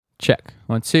Check.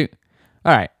 1, 2.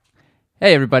 All right.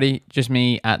 Hey, everybody. Just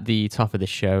me at the top of the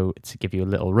show to give you a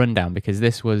little rundown because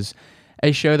this was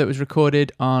a show that was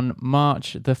recorded on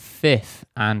March the 5th.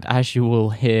 And as you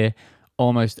will hear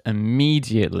almost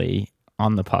immediately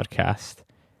on the podcast,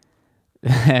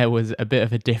 there was a bit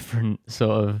of a different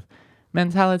sort of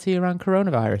mentality around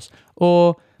coronavirus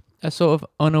or a sort of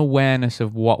unawareness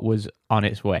of what was on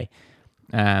its way.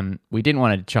 We didn't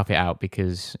want to chop it out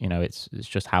because, you know, it's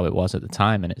just how it was at the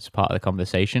time and it's part of the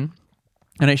conversation.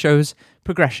 And it shows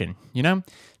progression, you know?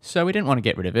 So we didn't want to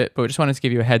get rid of it, but we just wanted to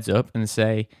give you a heads up and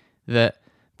say that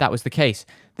that was the case.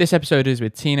 This episode is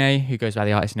with Tine, who goes by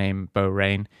the artist name Bo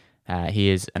Rain. He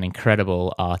is an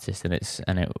incredible artist and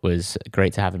it was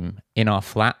great to have him in our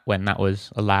flat when that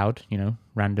was allowed, you know,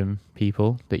 random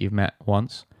people that you've met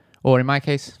once. Or in my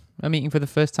case, a meeting for the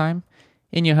first time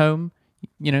in your home,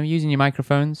 you know, using your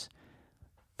microphones,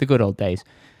 the good old days.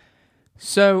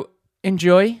 So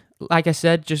enjoy. Like I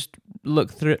said, just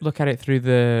look at it through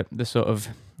the sort of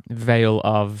veil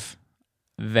of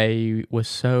they were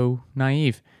so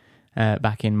naive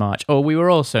back in March. Or we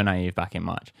were all so naive back in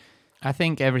March. I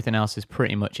think everything else is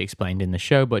pretty much explained in the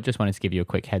show, but just wanted to give you a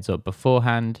quick heads up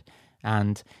beforehand.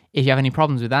 And if you have any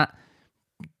problems with that,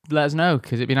 let us know,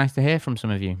 because it'd be nice to hear from some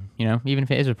of you, you know, even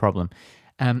if it is a problem.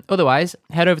 Otherwise,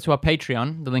 head over to our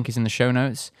Patreon. The link is in the show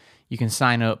notes. You can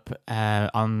sign up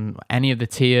on any of the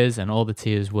tiers, and all the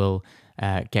tiers will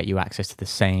get you access to the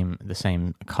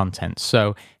same content.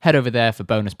 So head over there for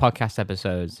bonus podcast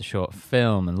episodes, the short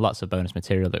film, and lots of bonus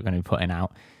material that we're going to be putting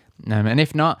out. And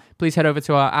if not, please head over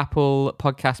to our Apple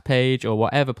podcast page or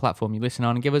whatever platform you listen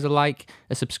on and give us a like,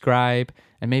 a subscribe,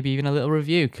 and maybe even a little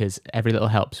review, because every little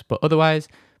helps. But otherwise,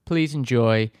 please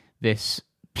enjoy this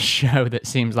show that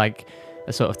seems like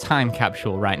a sort of time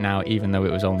capsule right now, even though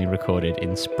it was only recorded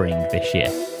in spring this year.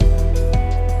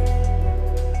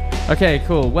 Okay,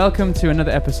 cool. Welcome to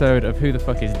another episode of Who the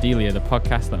Fuck is Delia, the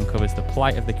podcast that uncovers the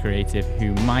plight of the creative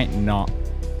who might not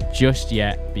just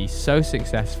yet be so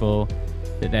successful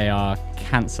that they are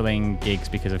cancelling gigs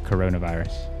because of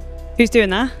coronavirus. Who's doing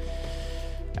that?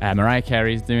 Mariah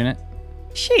Carey's doing it.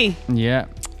 She? Yeah.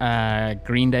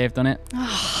 Green Day have done it.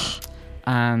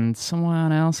 And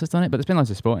someone else has done it, but there's been loads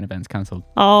of sporting events cancelled.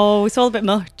 Oh, it's all a bit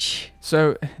much.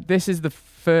 So this is the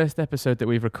first episode that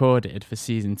we've recorded for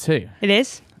season 2. It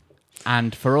is.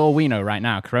 And for all we know right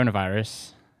now,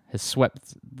 coronavirus has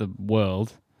swept the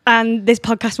world. And this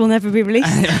podcast will never be released.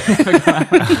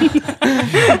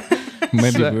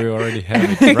 Maybe we already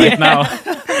have it right now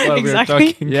while Exactly.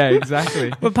 we're talking. Yeah,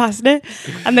 exactly. We're passing it.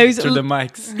 And those Through the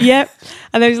mics. Yep.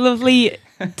 And those lovely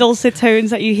dulcet tones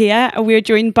that you hear. And we are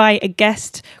joined by a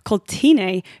guest called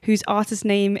Tine, whose artist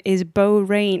name is Bo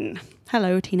Rain.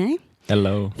 Hello, Tine.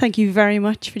 Hello. Thank you very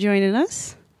much for joining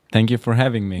us. Thank you for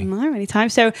having me. No, anytime.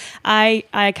 So I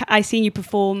seen you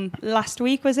perform last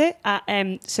week, was it? At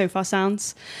So Far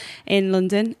Sounds in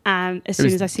London. And as soon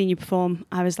as I seen you perform,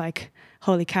 I was like,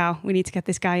 holy cow, we need to get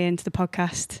this guy into the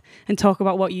podcast and talk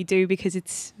about what you do, because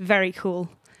it's very cool,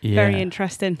 very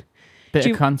interesting. Bit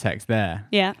of context there.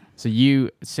 Yeah. So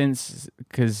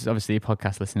because obviously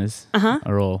podcast listeners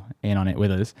are all in on it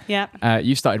with us. Yeah.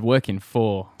 You started working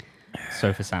for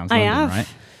Sofa Sounds I London, have. right?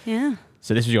 Yeah.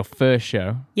 So this was your first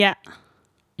show. Yeah.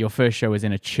 Your first show was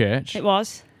in a church. It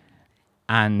was.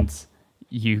 And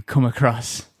you come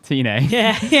across Tine.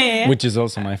 Yeah. Which is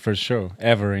also my first show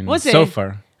ever in Was it? So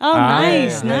Far. Oh,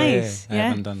 nice, yeah. nice. I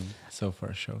haven't done So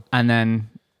Far show. And then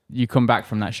you come back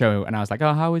from that show and I was like,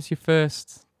 oh, how was your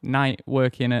first night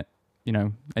working at, you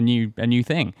know, a new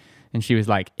thing? And she was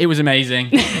like, it was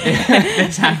amazing.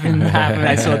 This happened, that happened.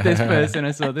 I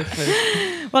saw this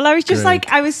person. Well, I was just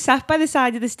Great. I was sat by the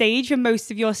side of the stage for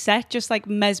most of your set, just like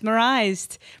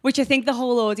mesmerized, which I think the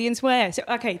whole audience were. So,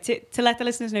 okay, to let the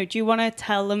listeners know, do you want to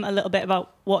tell them a little bit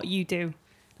about what you do?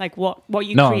 Like what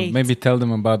you create? No, maybe tell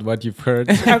them about what you've heard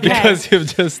Okay. because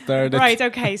you've just started. Right,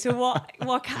 okay. So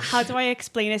how do I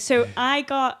explain it? So I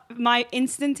got, my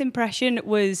instant impression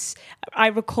was, I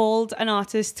recalled an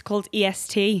artist called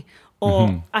EST,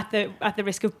 or at the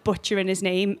risk of butchering his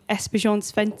name, Espagent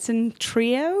Svensson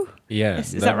Trio. Yeah,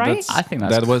 Is that right? I think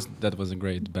that's that was a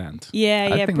great band. Yeah,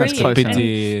 I yeah, think that's brilliant. close And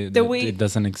Pity the that way- it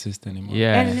doesn't exist anymore.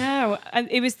 Yeah. I know, and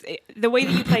it was the way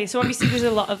that you play. So obviously, there's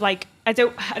a lot of like, I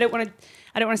don't want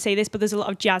to say this, but there's a lot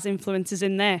of jazz influences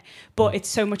in there. But it's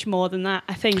so much more than that.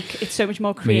 I think it's so much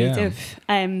more creative.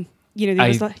 You know,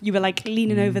 you were like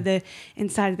leaning over the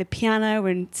inside of the piano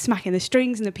and smacking the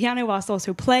strings in the piano whilst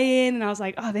also playing, and I was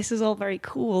like, oh, this is all very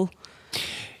cool.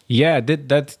 Yeah,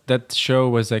 that show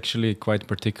was actually quite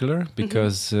particular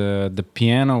because the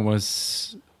piano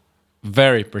was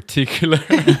very particular.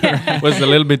 Was a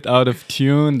little bit out of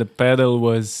tune. The pedal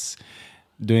was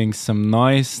doing some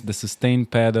noise, the sustain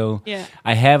pedal. Yeah.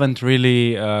 I haven't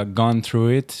really gone through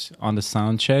it on the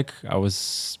sound check. I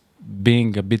was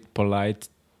being a bit polite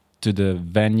to the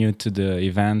venue, to the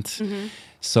event.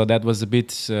 So that was a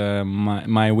bit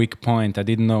my weak point. I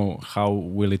didn't know how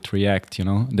will it react,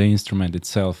 the instrument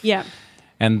itself. Yeah.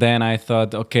 And then I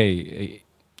thought, okay,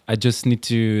 I just need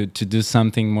to do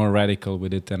something more radical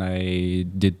with it. And I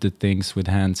did the things with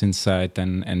hands inside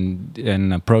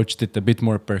and approached it a bit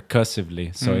more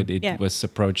percussively. So it was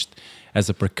approached as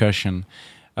a percussion.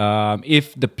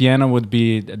 If the piano would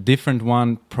be a different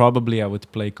one, probably I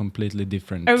would play completely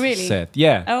different set.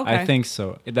 Yeah, okay. I think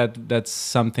so. That's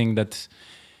something that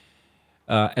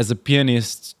as a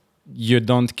pianist, you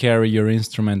don't carry your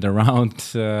instrument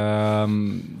around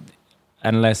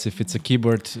unless if it's a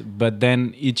keyboard, but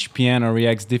then each piano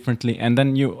reacts differently, and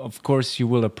then you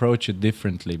will approach it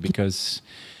differently because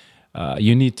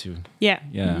you need to. Yeah.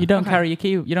 You don't carry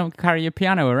your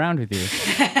piano around with you.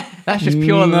 That's just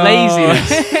pure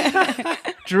laziness.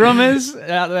 Drummers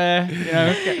out there,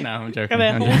 no, I'm joking.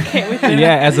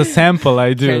 As a sample,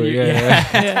 I do.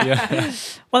 Yeah.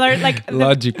 Well, like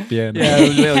Logic piano. Yeah, a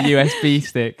little USB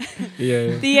stick.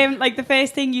 Yeah. The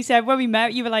first thing you said when we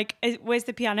met, you were like, "Where's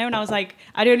the piano?" And I was like,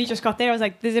 "I'd only just got there." I was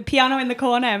like, "There's a piano in the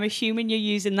corner. I'm assuming you're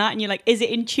using that." And you're like, "Is it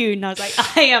in tune?" And I was like,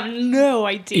 "I have no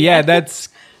idea." Yeah, that's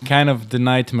kind of the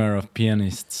nightmare of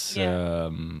pianists. Yeah.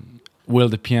 Will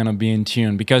the piano be in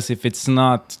tune? Because if it's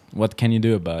not, what can you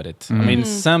do about it? I mean,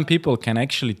 some people can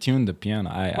actually tune the piano.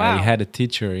 I had a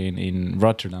teacher in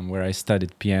Rotterdam where I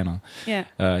studied piano. Yeah.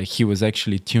 He was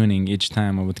actually tuning each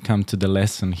time I would come to the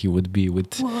lesson. He would be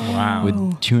with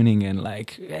tuning and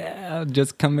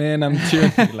just come in, I'm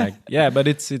tuning. But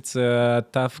it's a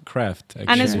tough craft.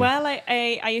 Actually. And as well,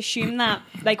 I assume that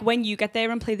when you get there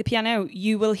and play the piano,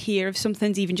 you will hear if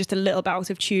something's even just a little bit out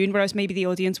of tune, whereas maybe the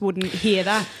audience wouldn't hear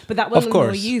that. But that will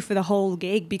annoy you for the whole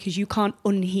gig because you can't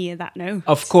unhear that note.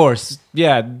 Of course.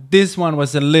 Yeah, this one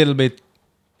was a little bit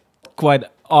quite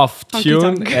off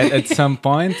tune at some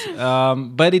point,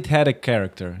 but it had a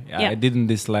character. I didn't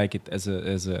dislike it as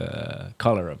a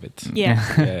color of it.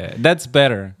 Yeah. That's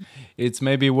better. It's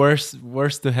maybe worse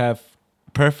to have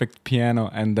perfect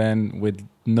piano and then with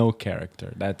no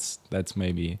character. That's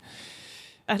maybe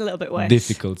a little bit worse.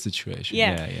 Difficult situation.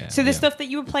 Yeah. So the stuff that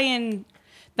you were playing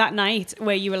that night,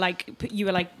 where you were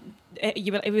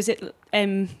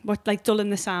dulling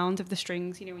the sound of the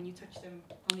strings, when you touch them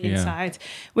on the inside,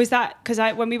 was that because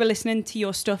when we were listening to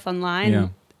your stuff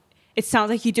online, it sounds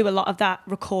like you do a lot of that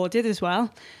recorded as well.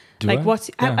 I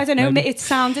don't know. Maybe. It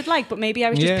sounded like, but maybe I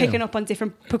was just picking up on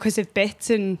different percussive bits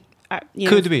and.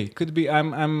 Could be.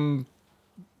 I'm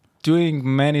doing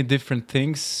many different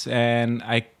things, and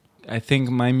I think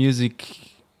my music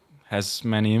has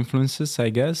many influences, I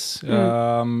guess.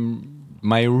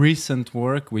 My recent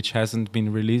work, which hasn't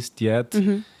been released yet,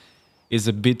 is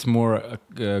a bit more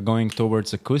going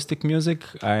towards acoustic music.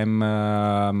 I'm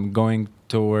going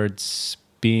towards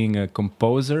being a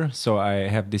composer. So I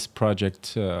have this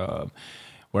project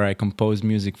where I compose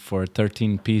music for a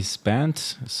 13-piece band.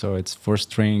 So it's 4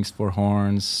 strings, 4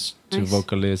 horns, 2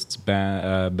 vocalists,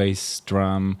 bass,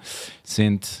 drum,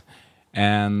 synth.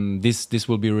 And this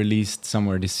will be released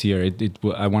somewhere this year.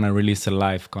 I want to release a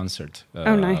live concert.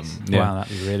 Nice! Wow,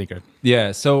 that'd be really good.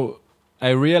 Yeah. So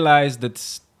I realized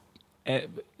that,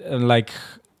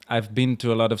 I've been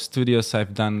to a lot of studios.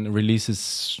 I've done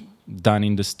releases done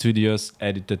in the studios,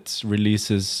 edited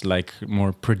releases,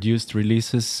 more produced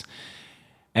releases,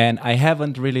 and I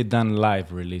haven't really done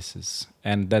live releases.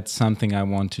 And that's something I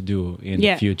want to do in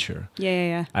the future.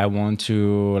 Yeah. I want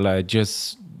to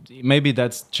just. Maybe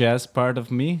that's jazz part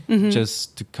of me,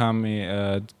 just to come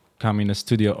in a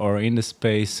studio or in the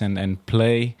space and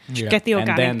play. Get the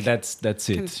organic. And then that's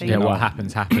it. What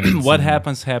happens. What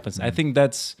happens. I think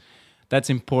that's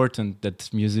important that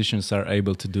musicians are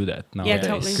able to do that nowadays. Yeah,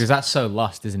 totally. Because that's so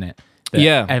lost, isn't it?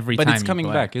 Every time it's coming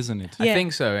back, isn't it? I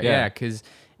think so. Yeah, because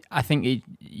I think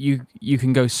you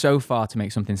can go so far to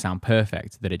make something sound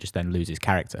perfect that it just then loses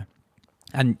character,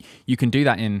 and you can do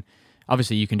that in.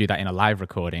 Obviously, you can do that in a live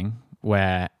recording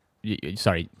where,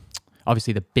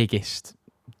 obviously the biggest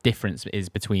difference is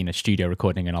between a studio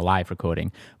recording and a live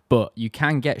recording, but you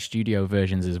can get studio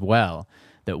versions as well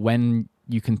that when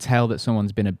you can tell that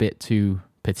someone's been a bit too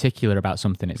particular about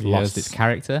something, it's lost its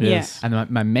character. Yes. And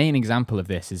my main example of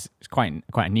this is quite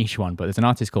a niche one, but there's an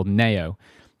artist called Neo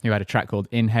who had a track called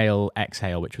Inhale,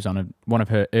 Exhale, which was on one of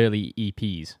her early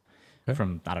EPs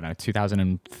from,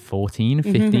 2014,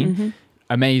 15.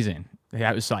 Amazing.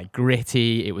 Yeah, it was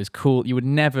gritty. It was cool. You would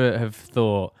never have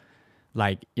thought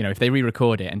like, you know, if they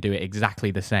re-record it and do it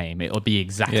exactly the same, it'll be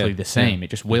exactly the same. It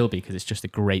just will be, because it's just a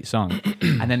great song.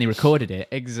 And then they recorded it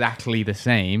exactly the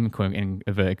same, quote in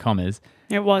inverted commas.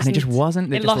 It wasn't. And it just wasn't.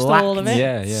 They It just lost lacked all of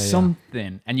it.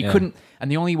 something. And you couldn't. And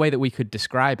the only way that we could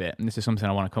describe it, and this is something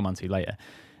I want to come onto later,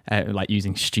 like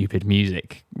using stupid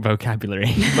music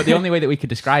vocabulary, but the only way that we could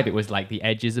describe it was like the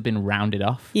edges have been rounded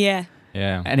off. Yeah.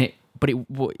 Yeah. And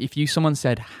if someone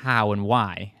said how and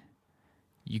why,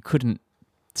 you couldn't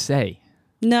say.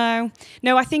 No,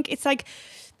 I think it's like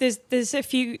there's a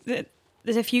few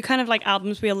kind of like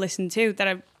albums we'll listen to that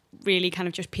are really kind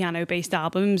of just piano based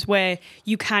albums where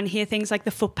you can hear things like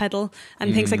the foot pedal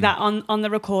and things like that on the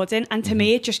recording, and to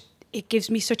me it gives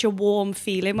me such a warm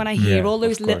feeling when I hear all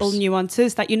those little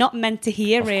nuances that you're not meant to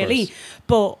hear, really,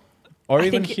 but or I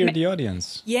even think hear the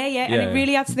audience. Yeah, and it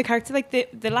really adds to the character. Like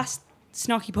the last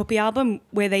Snarky Puppy album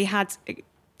where they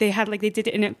did it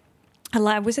in a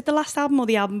live, was it the last album or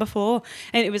the album before?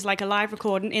 And it was like a live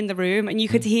recording in the room, and you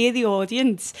could hear the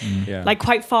audience like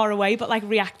quite far away, but like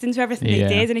reacting to everything they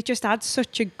did, and it just adds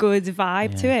such a good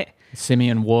vibe to it.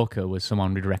 Simeon Walker was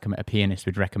someone a pianist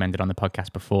we'd recommended on the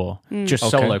podcast before, just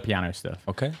solo piano stuff.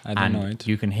 Okay, I don't know it.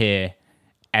 You can hear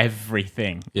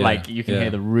everything, like you can hear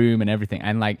the room and everything.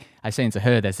 And like I was saying to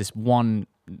her,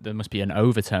 there must be an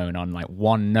overtone on like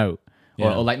one note,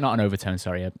 or like not an overtone,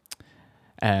 sorry,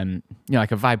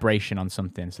 like a vibration on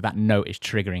something. So that note is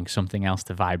triggering something else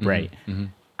to vibrate,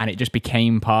 and it just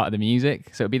became part of the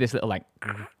music. So it'd be this little like,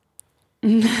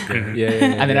 and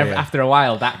then after a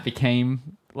while, that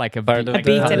became like a beat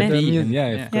in it. Yeah,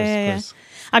 of course.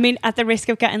 I mean, at the risk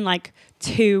of getting like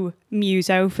too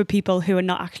muso for people who are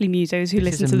not actually musos who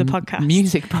listen to the podcast.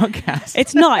 Music podcast.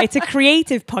 It's not. It's a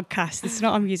creative podcast. It's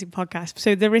not a music podcast.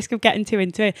 So the risk of getting too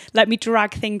into it, let me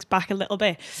drag things back a little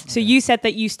bit. So you said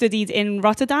that you studied in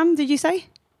Rotterdam, did you say?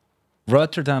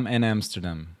 Rotterdam and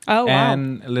Amsterdam. Oh, wow.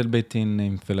 And a little bit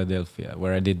in Philadelphia,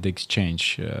 where I did the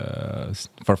exchange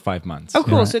for 5 months. Oh,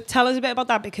 cool. Yeah. So tell us a bit about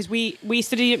that, because we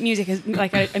studied music as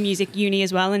like a music uni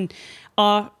as well, and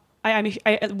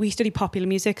we study popular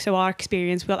music, so our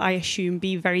experience will, I assume,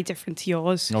 be very different to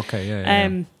yours. Okay,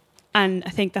 and I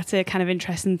think that's a kind of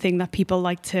interesting thing that people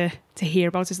like to hear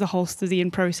about, is the whole studying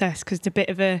process, because it's a bit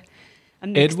of a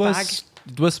mixed bag.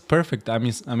 It was perfect. I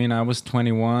mean, I was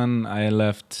 21. I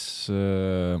left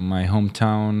my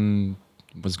hometown,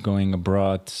 was going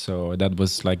abroad, so that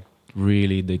was like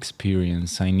really the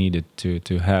experience I needed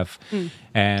to have.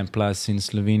 And plus, in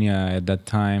Slovenia at that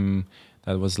time,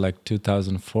 that was like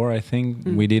 2004, I think.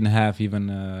 We didn't have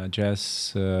even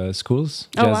jazz schools,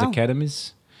 jazz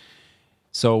academies.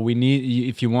 So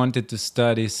if you wanted to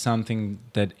study something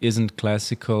that isn't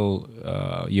classical,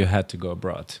 you had to go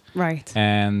abroad. Right.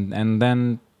 And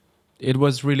then it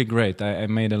was really great. I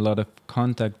made a lot of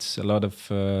contacts, I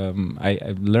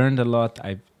learned a lot.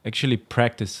 I actually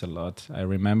practiced a lot. I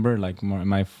remember like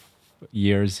my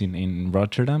years in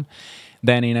Rotterdam.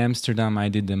 Then in Amsterdam, I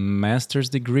did a master's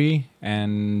degree,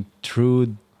 and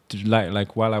through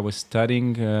like while I was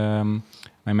studying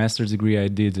my master's degree, I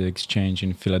did the exchange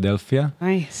in Philadelphia.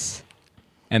 Nice.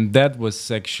 And that was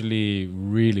actually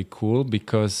really cool,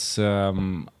 because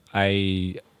I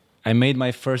made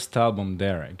my first album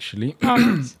there, actually. Oh,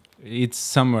 nice. It's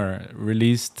somewhere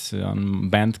released on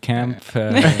Bandcamp.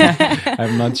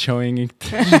 I'm not showing it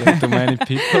to many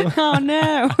people. Oh,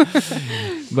 no.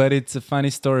 But it's a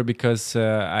funny story, because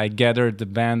I gathered the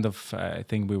band of, I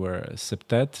think we were a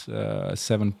septet,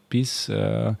 7-piece,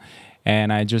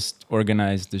 and I just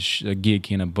organized a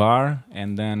gig in a bar,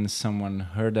 and then someone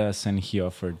heard us and he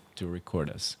offered to record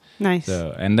us. Nice.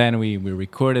 And then we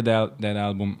recorded that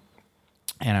album,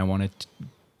 and I wanted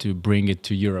to bring it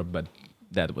to Europe, but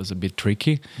that was a bit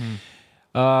tricky.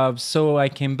 So I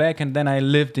came back, and then I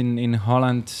lived in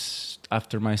Holland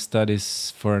after my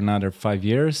studies for another 5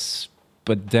 years.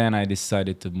 But then I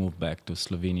decided to move back to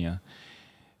Slovenia,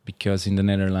 because in the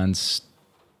Netherlands,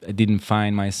 I didn't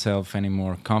find myself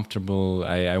anymore comfortable.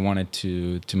 I wanted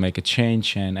to make a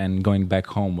change, and going back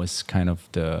home was kind of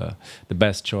the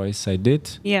best choice I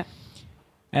did. Yeah.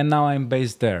 And now I'm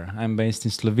based there. I'm based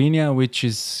in Slovenia, which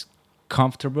is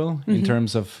comfortable in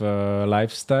terms of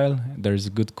lifestyle. There's a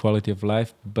good quality of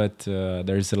life, but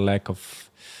there's a lack of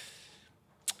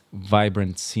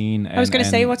vibrant scene. I was going to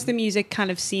say, what's the music kind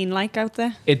of scene like out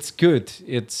there? It's good.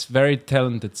 It's very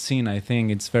talented scene. I think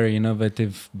it's very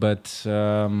innovative, but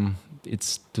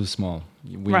it's too small.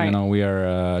 We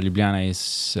are Ljubljana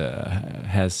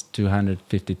has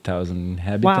 250,000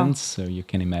 inhabitants, so you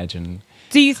can imagine.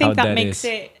 Do you think that makes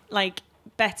it like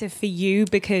better for you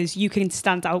because you can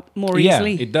stand out more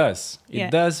easily? Yeah, it does.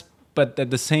 It does, but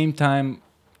at the same time,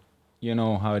 you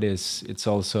know how it is. It's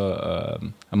also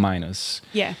a minus.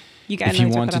 Yeah, you get If you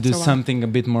annoyed want with to it do after a while. something a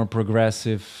bit more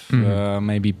progressive, Mhm.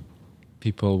 maybe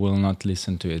people will not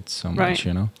listen to it so much. Right.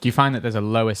 You know. Do you find that there's a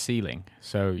lower ceiling,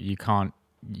 so you can't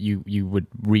you would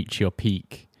reach your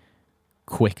peak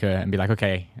quicker and be like,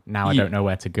 okay, now I Ye- don't know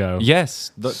where to go.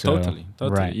 Yes, So, totally.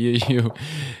 right.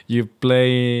 You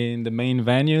play in the main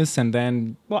venues, and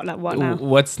then What now?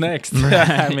 what's next?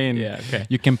 I mean, Yeah, okay.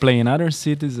 you can play in other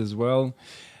cities as well.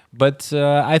 But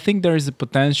I think there is a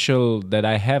potential that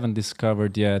I haven't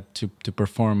discovered yet to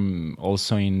perform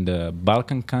also in the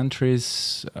Balkan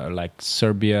countries like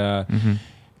Serbia, Mhm.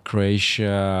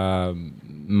 Croatia,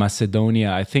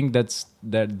 Macedonia. I think that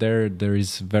there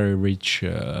is very rich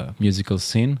musical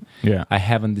scene. Yeah. I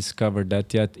haven't discovered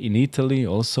that yet. In Italy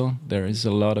also there is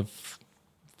a lot of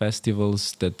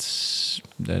festivals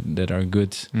that are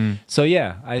good. Mm. So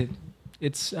yeah,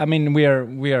 I mean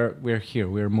we're here.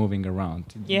 We're moving around.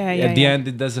 Yeah, At the yeah. end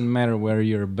it doesn't matter where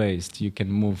you're based. You can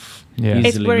move Yeah. easily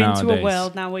It's we're into a nowadays.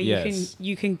 world now where Yes.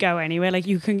 you can go anywhere. Like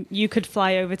you could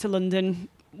fly over to London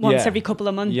once Yeah. every couple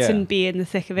of months Yeah. and be in the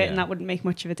thick of it, and Yeah. that wouldn't make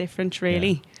much of a difference,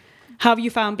 really. How have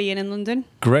you found being in London?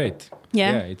 Great.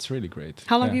 Yeah. It's really great.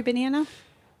 How long Yeah. have you been here now?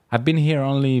 I've been here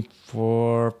only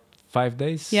for 5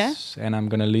 days. Yeah. And I'm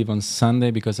gonna leave on Sunday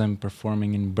because I'm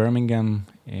performing in Birmingham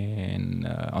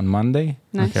on Monday.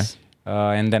 Nice. Okay.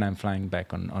 And then I'm flying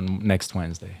back on next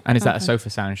Wednesday. And is that a Okay. Sofa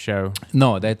Sound show?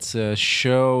 No, that's a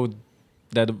show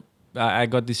that I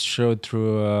got this show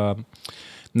through a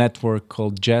network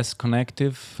called Jazz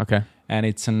Connective. Okay. And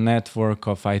it's a network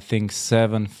of, I think,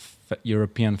 7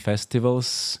 European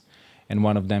festivals. And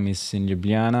one of them is in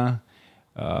Ljubljana.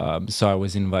 So I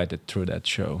was invited through that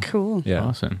show. Cool. Yeah.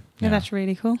 Awesome. Yeah, that's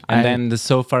really cool. And I- then the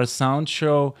So Far Sound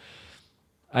show,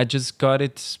 I just got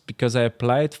it because I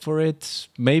applied for it.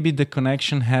 Maybe the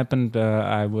connection happened.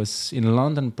 I was in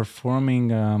London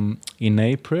performing in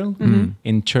April Mhm.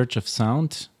 in Church of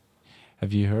Sound.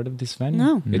 Have you heard of this venue?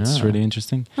 No. It's No. really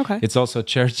interesting. Okay. It's also a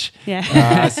church.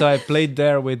 Yeah. So I played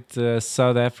there with the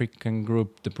South African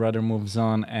group, The Brother Moves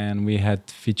On, and we had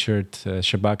featured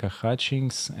Shabaka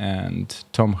Hutchings and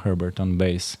Tom Herbert on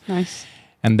bass. Nice.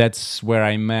 And that's where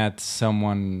I met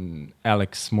someone,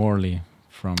 Alex Morley,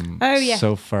 from Oh, yeah.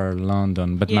 So Far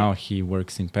London, but Yeah. now he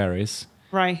works in Paris.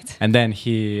 Right. And then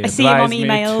he I see him on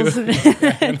advised me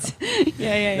emails. to,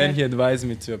 yeah. then he advised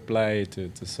me to apply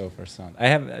to So Far Sound.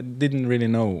 I didn't really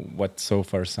know what So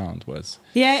Far Sound was.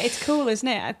 Yeah, it's cool, isn't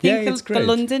it? I think Yeah, it's the great.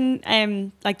 London,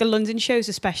 like the London shows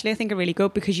especially, I think are really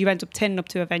good because you end up turning up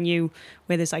to a venue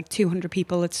where there's like 200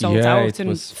 people. It's sold Yeah, out, it and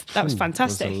was, that was phew,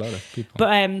 fantastic. It was a lot of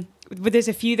people. But there's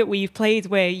a few that we've played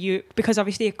where because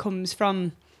obviously it comes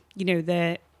from,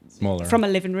 the Smaller. from a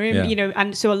living room, Yeah.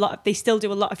 and so they still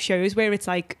do a lot of shows where it's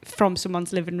like from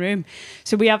someone's living room.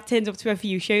 So we have turned up to a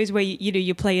few shows where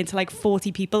you play into like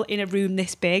 40 people in a room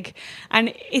this big,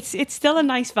 and it's still a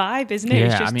nice vibe, isn't it? Yeah,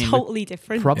 it's I just mean, totally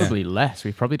different. Probably less.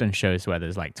 We've probably done shows where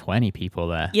there's like 20 people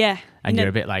there. Yeah, And you're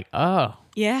a bit like, oh,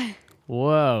 yeah,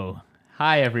 whoa.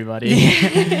 Hi, everybody.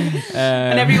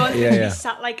 and everyone's yeah, literally yeah.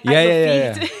 sat like Yeah, at your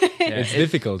yeah, feet. It's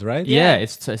difficult, right? Yeah, Yeah.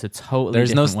 it's a totally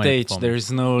There's no different way of stage. performing.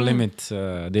 There's no limit.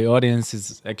 The audience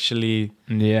is actually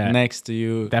Yeah. next to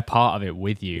you. They're part of it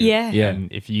with you. Yeah. Yeah.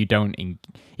 And if you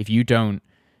don't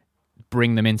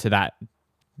bring them into that,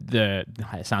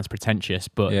 it sounds pretentious,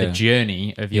 but the Yeah.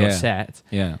 journey of your Yeah. set,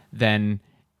 Yeah. then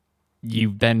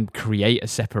you then create a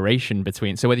separation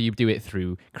between. So whether you do it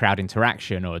through crowd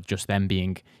interaction or just them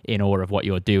being in awe of what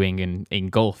you're doing and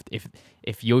engulfed,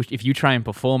 if you try and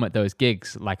perform at those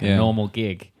gigs like a Yeah. normal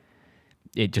gig,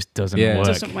 it just doesn't Yeah. work.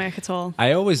 Doesn't work at all.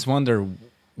 I always wonder,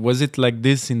 was it like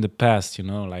this in the past?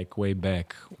 Like way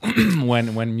back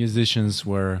when musicians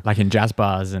were, Like in jazz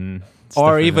bars and stuff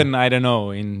or like even I don't know,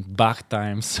 in Bach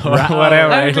times or Right.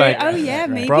 whatever. Oh, It's really? like Oh, yeah,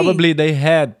 maybe. probably they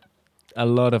had a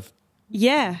lot of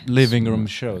Yeah. living room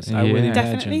shows. I would Yeah. imagine.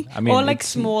 Definitely. I mean, or like it's-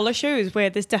 smaller shows where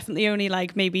there's definitely only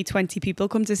like maybe 20 people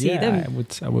come to see Yeah, them.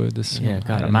 I would assume. Yeah, I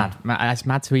God, don't mad. It's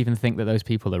mad to even think that those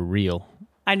people are real.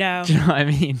 I know. Do you know what I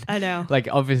mean? I know. Like,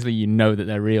 obviously, you know that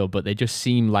they're real, but they just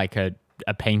seem like a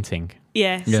painting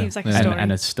Yeah, Yeah. seems like Yeah. a and, story.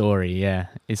 and a story. Yeah,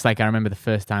 it's like I remember the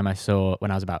first time I saw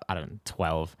when I was about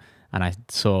 12, and I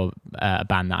saw a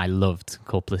band that I loved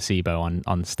called Placebo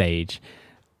on stage.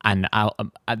 And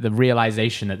the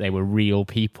realization that they were real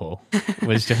people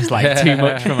was just like too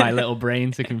much for my little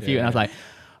brain to compute. And I was like,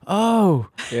 oh,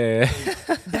 Yeah.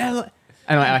 they're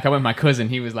and I went with my cousin.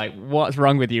 He was like, what's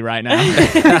wrong with you right now?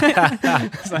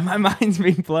 It's like, my mind's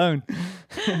being blown.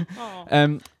 Aw.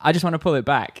 I just want to pull it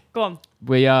back. Go on.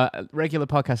 We are regular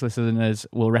podcast listeners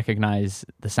will recognize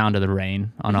the sound of the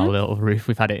rain on our little roof.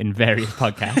 We've had it in various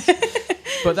podcasts.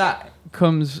 But that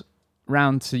comes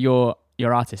round to your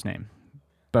artist name,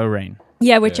 Bo Rain.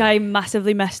 Yeah, which Yeah. I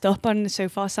massively messed up on So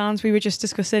Far Sounds we were just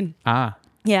discussing. Ah.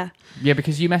 Yeah. Yeah,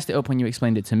 because you messed it up when you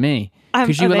explained it to me. Oh,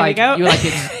 Because you were there like, we go. you were like,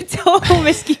 it's Total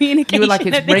miscommunication. you were like, of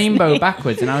it's this rainbow name.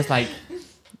 backwards, and I was like,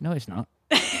 no, it's not.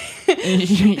 And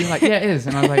you're like, yeah, it is,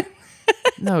 and I was like,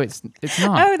 no, it's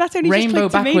not. Oh, that's only Rainbow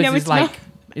just clicked to me. backwards No, is it's like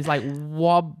not. is like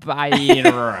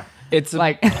wabayr. It's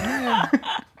Like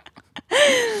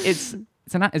it's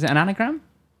is it an anagram?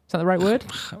 Is that the right word?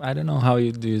 I don't know how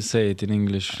do you say it in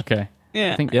English. Okay,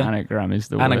 Yeah. I think Yeah. anagram is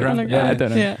the Anagram, word. yeah. I don't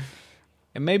know. Yeah.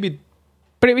 And maybe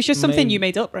But it was just something Maybe- you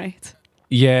made up, right?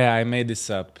 yeah, I made this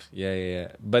up. Yeah.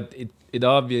 But it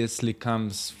obviously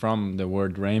comes from the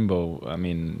word rainbow. I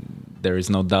mean, there is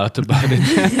no doubt about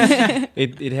it.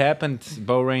 It happened.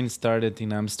 Bo Rain started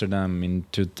in Amsterdam in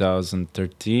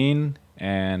 2013,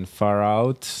 and Far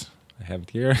Out, I have it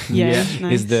here, Yeah.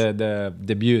 Nice. is the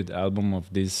debut album of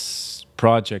this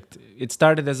project. It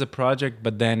started as a project,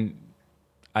 but then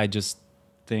I just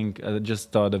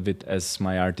thought of it as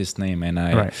my artist name, and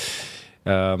I. Right.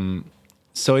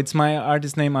 So it's my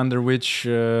artist name under which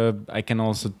I can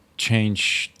also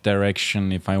change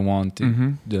direction if I want.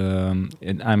 I'm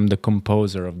the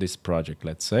composer of this project,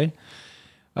 let's say.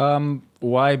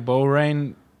 Why Bo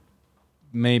Rain?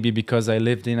 Maybe because I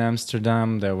lived in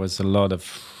Amsterdam. There was a lot of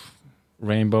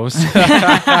rainbows.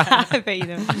 I bet you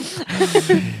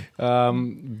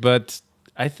don't. But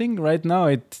I think right now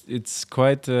it's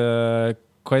quite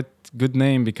good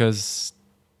name because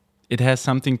it has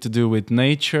something to do with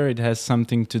nature. It has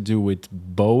something to do with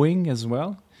bowing as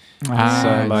well. Ah,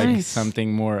 So like nice.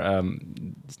 something more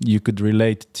you could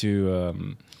relate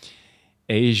to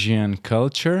Asian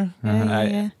culture,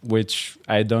 Yeah. which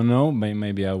I don't know.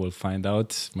 Maybe I will find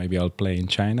out. Maybe I'll play in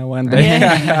China one day.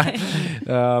 Yeah.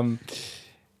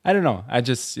 I don't know. It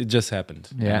just happened.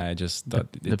 Yeah. I just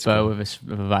thought the it's bow cool. of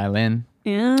a violin.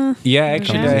 Yeah. Yeah,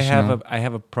 actually, Compositional. I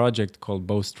have a project called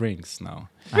Bow Strings now.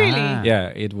 Really? Ah. Yeah,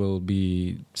 it will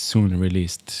be soon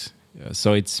released.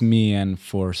 So it's me and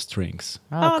 4 strings.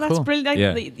 Oh, that's cool. brilliant.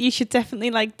 Yeah. You should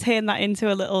definitely like turn that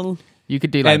into a little. You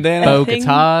could do like And then- bow Thing.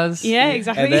 guitars. Yeah,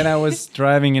 exactly. And then I was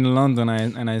driving in London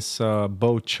and I saw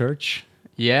Bow Church.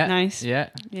 Yeah. Nice. Yeah.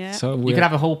 Yeah. So You could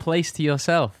have a whole place to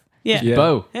yourself. Yeah. Yeah.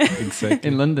 Bow exactly.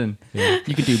 in London. Yeah.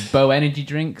 You could do bow energy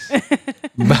drinks. You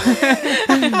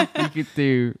could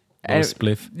do Bow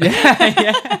Spliff.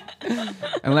 yeah.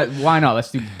 And why not?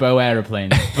 Let's do bow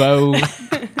aeroplanes, bow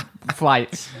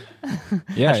flights.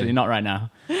 Yeah, Actually, not right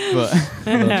now, but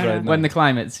not right when now. the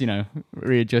climate's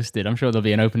readjusted, I'm sure there'll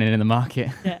be an opening in the market.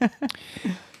 Yeah.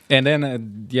 And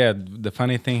then the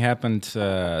funny thing happened.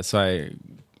 So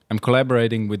I'm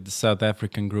collaborating with the South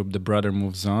African group, The Brother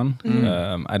Moves On.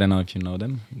 I don't know if you know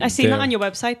them. I've seen that They're- on your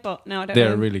website, but no, I don't They're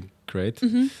know. really great.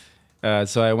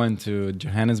 So I went to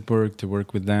Johannesburg to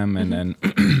work with them, and then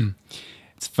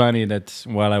it's funny that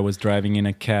while I was driving in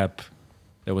a cab,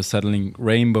 there was suddenly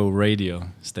Rainbow Radio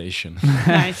station.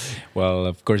 Nice. Well,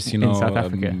 of course, you In know. South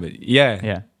Africa.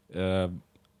 Yeah. Yeah.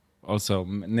 Also,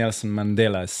 Nelson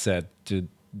Mandela said to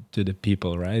the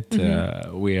people, right?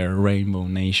 We are Rainbow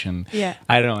Nation. Yeah.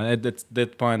 I don't know. At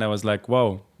that point, I was like,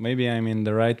 "Whoa, maybe I'm in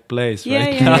the right place Yeah,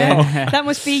 right yeah, now." yeah. That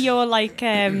must be your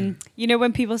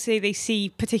when people say they see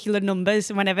particular numbers,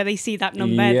 and whenever they see that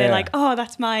number, they're Yeah. like, "Oh,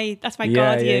 that's my Yeah,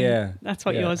 guardian." yeah. That's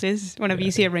what Yeah. yours is. Whenever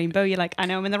you see a rainbow, you're like, "I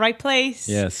know I'm in the right place."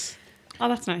 Yes. Oh,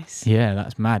 that's nice. Yeah,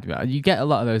 that's mad. You get a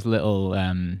lot of those little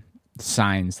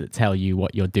signs that tell you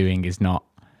what you're doing is not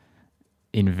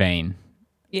in vain.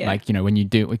 Yeah. Like, when you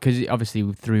do, because obviously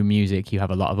through music, you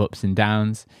have a lot of ups and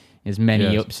downs. As many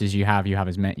Yes. ups as you have you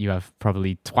have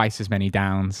probably twice as many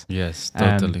downs. Yes, Um,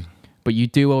 totally. But you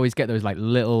do always get those like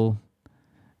little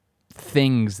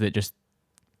things that just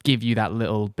give you that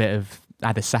little bit of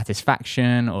either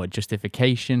satisfaction or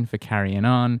justification for carrying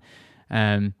on.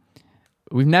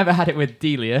 We've never had it with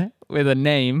Delia with a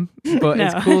name, but No.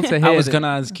 it's cool to hear. I was that- gonna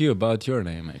ask you about your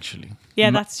name, actually.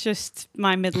 Yeah, that's just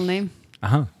my middle name.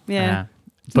 Uh-huh. Yeah.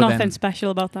 It's But nothing then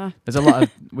special about that. there's a lot of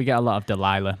we get a lot of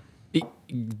Delilah.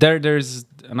 There's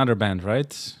another band,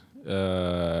 right?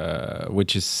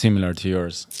 Which is similar to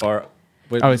yours. Or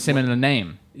Oh, it's similar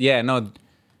name. Yeah, no.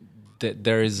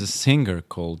 There is a singer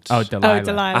called. Oh, Delilah. Oh,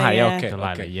 Delilah. Ah, yeah. okay,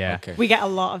 Delilah, okay, yeah. okay. We get a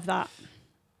lot of that.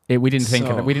 We didn't think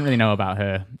of So- it. We didn't really know about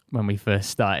her when we first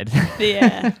started,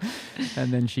 Yeah.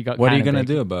 and then she got. What are you kinda gonna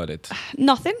big. do about it?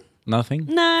 Nothing. Nothing.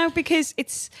 No, because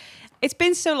it's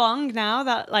been so long now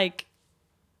that like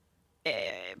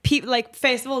people like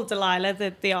first of all Delilah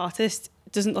the artist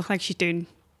doesn't look like she's doing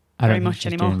I don't very think much she's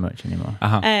anymore. Doing much anymore.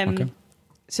 Uh-huh. Um, okay.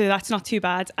 so that's not too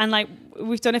bad. And like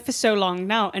we've done it for so long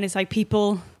now, and it's like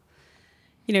people,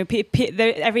 you know,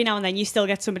 every now and then you still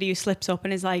get somebody who slips up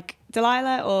and is like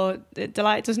Delilah, or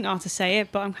Delilah doesn't know how to say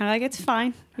it, but I'm kind of like, it's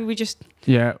fine. We just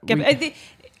I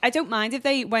don't mind if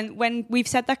they when we've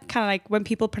said that, kind of like when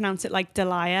people pronounce it like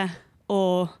Delia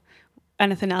or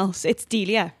anything else, it's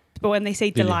Delia. But when they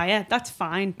say Delia, that's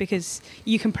fine because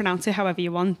you can pronounce it however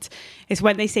you want. It's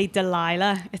when they say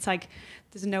Delilah, it's like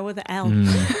there's no other L.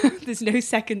 There's no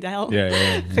second L.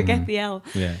 Forget the L.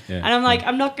 And I'm like,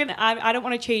 I'm not gonna. I don't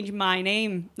want to change my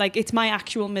name. Like it's my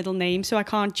actual middle name, so I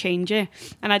can't change it,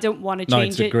 and I don't want to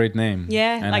change it. No, it's a great name.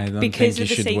 Yeah, and like I don't because think of the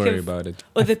you should sake worry of about it.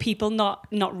 other people not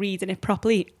reading it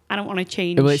properly. I don't want to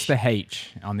change. Well, it's the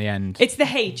H on the end. It's the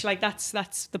H. Like that's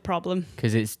the problem.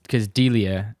 Because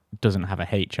Delia doesn't have a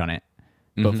H on it,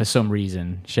 but for some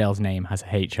reason Shell's name has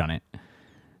a H on it.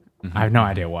 I have no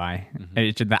idea why.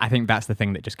 I think that's the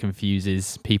thing that just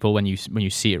confuses people when you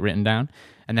see it written down.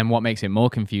 And then what makes it more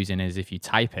confusing is if you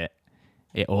type it,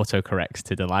 it autocorrects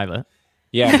to Delilah.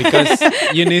 Yeah, because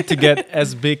you need to get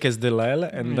as big as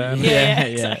Delilah, and then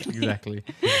exactly.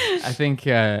 I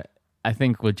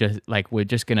think we're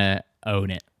just gonna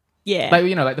own it. Yeah,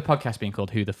 like like the podcast being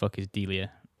called "Who the Fuck is Delia"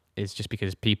 is just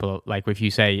because people like if you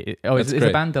say, "Oh, is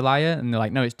the band Delia?" and they're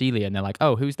like, "No, it's Delia," and they're like,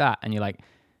 "Oh, who's that?" and you're like,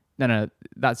 No,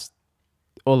 that's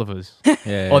all of us.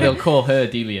 Or they'll call her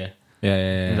Delia.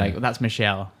 Yeah. Like, that's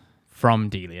Michelle from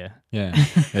Delia. Yeah.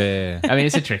 I mean,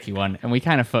 it's a tricky one, and we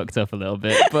kind of fucked up a little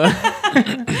bit, but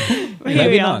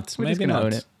maybe not. We're just maybe gonna not.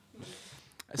 own it.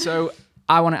 So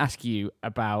I want to ask you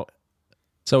about.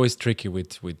 It's always tricky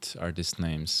with artist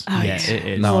names. Oh, yeah, it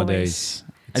is. Nowadays.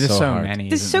 There's so so hard. many.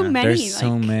 There's so many. There's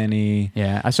so many.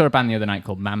 Yeah, I saw a band the other night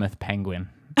called Mammoth Penguin,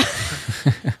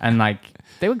 and like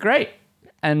they were great.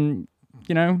 And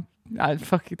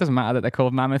it doesn't matter that they're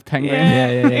called Mammoth Penguin.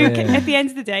 Yeah. At the end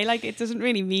of the day, like it doesn't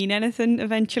really mean anything.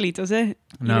 Eventually, does it?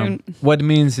 No. What it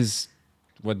means is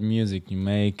what music you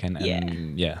make, and What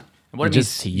it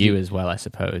means to you as well, I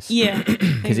suppose. Yeah.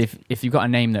 Because if you've got a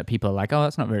name that people are like, oh,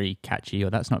 that's not very catchy,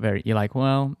 or that's not very, you're like,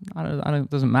 well, I don't.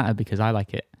 It doesn't matter because I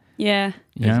like it. Yeah.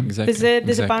 Yeah. Exactly.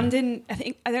 There's a band in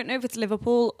I don't know if it's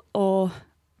Liverpool or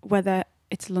whether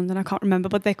it's London. I can't remember,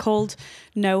 but they're called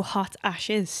No Hot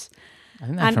Ashes. I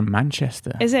think they're from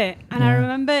Manchester. Is it? And I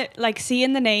remember like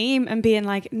seeing the name and being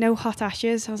like, No Hot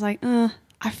Ashes. I was like,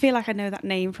 I feel like I know that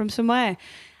name from somewhere.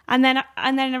 And then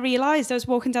I realised I was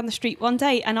walking down the street one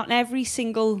day, and on every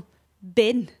single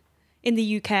bin in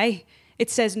the UK, it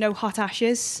says No Hot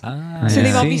Ashes. So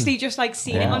they've obviously just like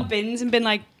seen it on bins and been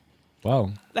like,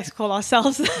 wow, let's call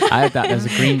ourselves that. I had that. There's a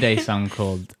Green Day song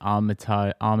called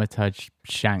Armitage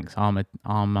Shanks or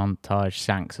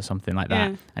something like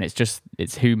that. Yeah. And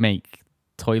it's who make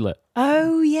toilet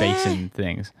basin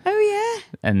things. Oh yeah.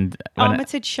 And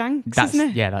Armitage Shanks, isn't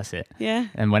it? Yeah, that's it. Yeah.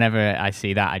 And whenever I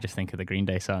see that, I just think of the Green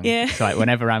Day song. Yeah. So like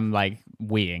whenever I'm like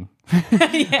weeing,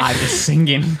 I'm just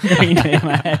singing Green Day in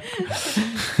my head.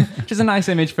 Which is a nice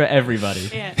image for everybody.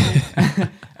 Yeah.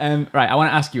 Right, I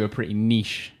want to ask you a pretty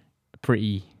niche,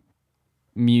 pretty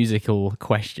musical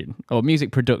question, or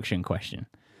music production question.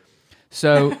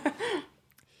 So,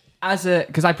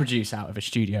 because I produce out of a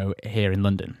studio here in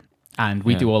London, and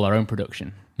we do all our own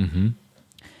production. Mm-hmm.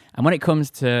 And when it comes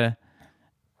to,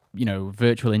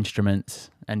 virtual instruments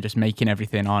and just making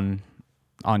everything on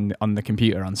the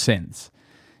computer on synths,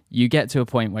 you get to a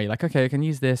point where you're like, okay, I can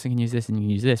use this, I can use this, and you can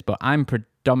use this, but I'm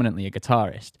predominantly a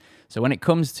guitarist. So when it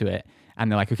comes to it, and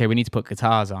they're like, okay, we need to put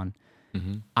guitars on,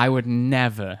 I would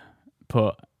never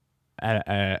put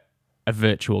a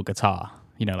virtual guitar,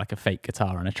 like a fake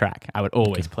guitar on a track. I would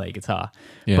always play guitar.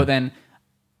 Yeah. But then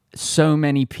so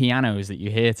many pianos that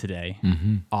you hear today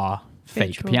are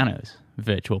fake pianos,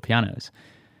 virtual pianos.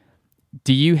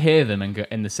 Do you hear them and go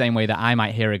in the same way that I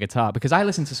might hear a guitar? Because I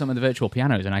listen to some of the virtual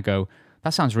pianos and I go, that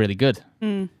sounds really good.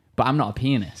 But I'm not a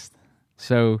pianist.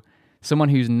 So someone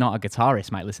who's not a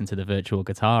guitarist might listen to the virtual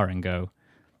guitar and go,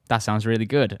 that sounds really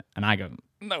good. And I go,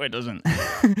 no, it doesn't.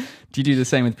 Do you do the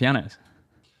same with pianos?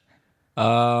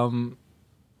 Yeah,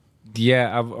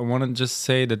 I want to just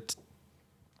say that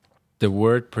the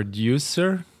word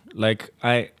producer,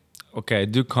 I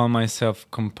do call myself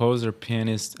composer,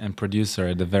 pianist, and producer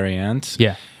at the very end.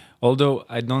 Yeah. Although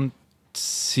I don't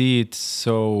see it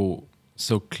so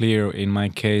clear in my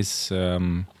case.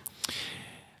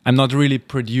 I'm not really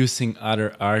producing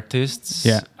other artists.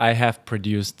 Yeah. I have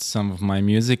produced some of my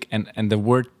music, and the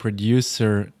word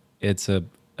producer, it's a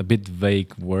bit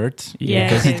vague word. Yeah.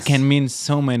 Because it can mean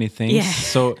so many things. Yeah.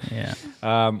 So Yeah.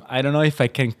 I don't know if I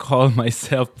can call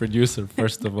myself producer,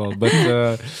 first of all. But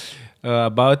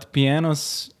about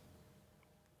pianos,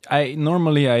 I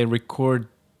normally record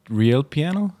real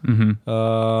piano.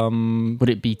 Would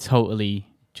it be totally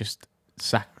just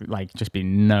just be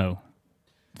no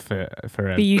for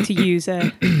For you to use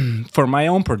a For my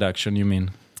own production, you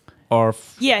mean? Or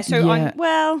yeah. So Yeah.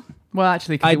 well,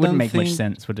 actually, 'cause I it wouldn't don't make much think-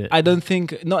 sense, would it? I don't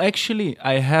think. No, actually,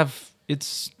 I have.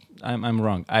 I'm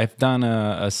wrong. I've done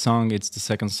a song. It's the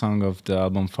second song of the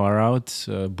album Far Out.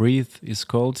 Breathe is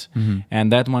called,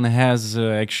 and that one has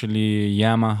actually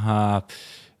Yamaha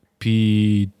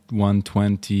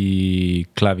P120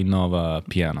 Clavinova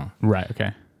piano, Right.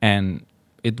 Okay. and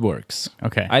it works.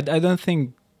 Okay. I don't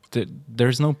think that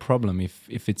there's no problem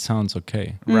if it sounds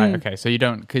okay. Right. Okay. So you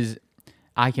don't, because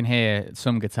I can hear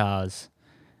some guitars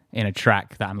in a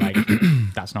track that I'm like,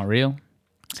 that's not real.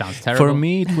 Sounds terrible. For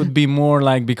me, it would be more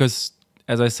like, because,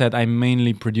 as I said, I'm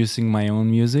mainly producing my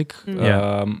own music.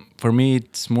 Yeah. For me,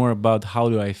 it's more about how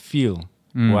do I feel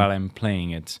while I'm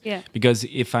playing it. Yeah. Because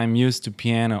if I'm used to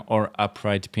piano or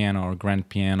upright piano or grand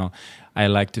piano, I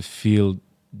like to feel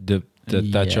the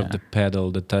touch Yeah. of the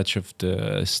pedal, the touch of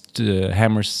the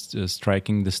hammer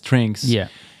striking the strings. Yeah.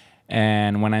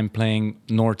 And when I'm playing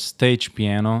North Stage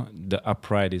piano, the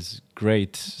upright is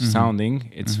great sounding.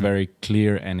 It's very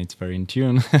clear and it's very in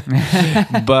tune.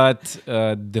 But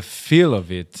the feel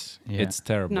of it, Yeah. it's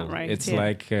terrible. Not right, It's yeah.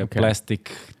 like a Okay.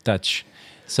 plastic touch.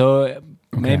 So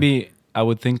maybe I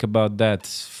would think about that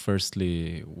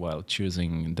firstly while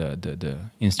choosing the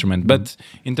instrument. But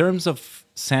in terms of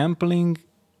sampling,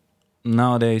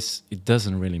 nowadays it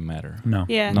doesn't really matter. No.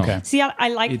 Yeah. No. Okay. See, I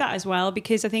like that as well,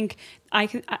 because I think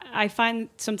I find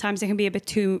sometimes it can be a bit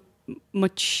too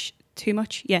much.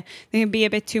 Yeah, there can be a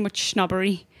bit too much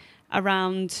snobbery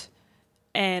around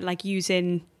like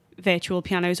using virtual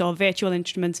pianos or virtual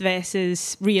instruments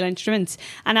versus real instruments.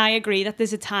 And I agree that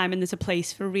there's a time and there's a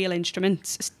place for real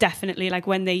instruments. It's definitely, like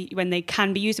when they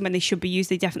can be used and when they should be used,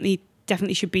 they definitely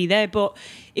should be there. But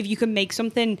if you can make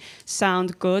something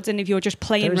sound good, and if you're just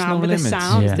playing There's around no with limits. the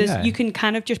sound, Yeah. Yeah. you can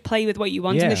kind of just play with what you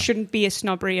want, Yeah. and there shouldn't be a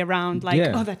snobbery around like,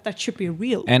 Yeah. oh, that should be a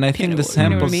real And I think piano, the you know what I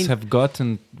samples mean? have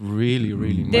gotten really,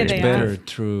 really Yeah, much they better have.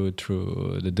 through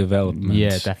the development.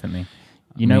 Yeah, definitely.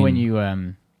 You know, when mean- you,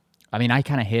 I mean, I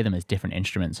kind of hear them as different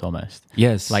instruments almost.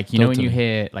 Yes, Like, you know, when you totally.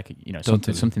 hear, like, you know, something,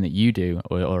 Totally. something that you do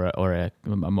or a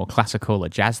more classical or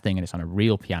jazz thing and it's on a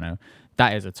real piano,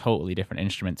 that is a totally different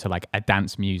instrument to like a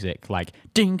dance music, like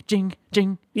ding, ding,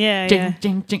 ding, Yeah, ding, yeah.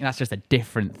 ding, ding. That's just a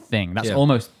different thing. That's Yeah.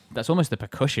 almost the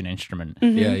percussion instrument Yeah,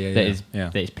 yeah, that yeah. is yeah.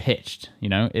 that is pitched. You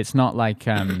know, it's not like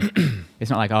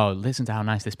it's not like, oh, listen to how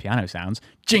nice this piano sounds.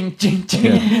 Jing, jing,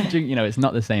 jing, jing. You know, it's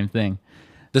not the same thing.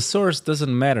 The source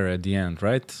doesn't matter at the end,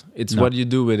 right? It's No. what you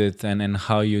do with it and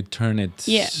how you turn it.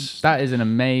 Yeah. That is an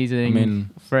amazing I mean-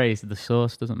 phrase. The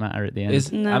source doesn't matter at the end.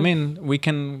 Is No. I mean,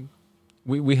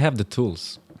 we have the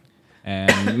tools,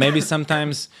 and maybe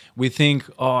sometimes we think,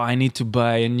 oh, I need to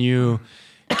buy a new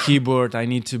keyboard. I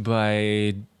need to buy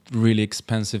a really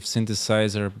expensive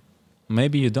synthesizer.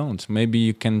 Maybe you don't. Maybe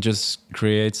you can just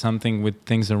create something with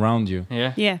things around you.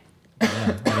 Yeah. Yeah.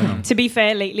 Yeah. To be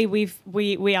fair, lately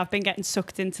we have been getting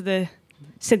sucked into the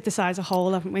synthesizer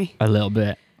hole, haven't we? A little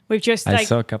bit. We've just I like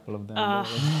saw a couple of them.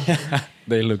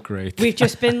 They look great. we've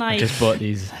just been like Just bought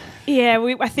these. yeah.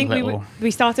 I think little- we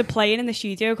started playing in the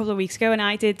studio a couple of weeks ago, and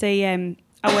I did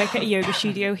I work at a yoga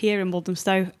studio here in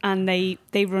Walthamstow, and they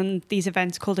run these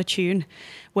events called Attune,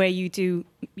 where you do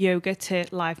yoga to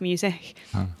live music.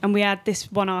 Huh. And we had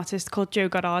this one artist called Joe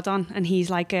Goddard on, and he's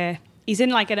in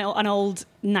like an old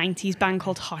 90s band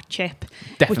called Hot Chip.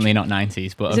 Definitely not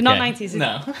 90s, but Is it not okay. 90s?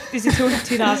 No. Is it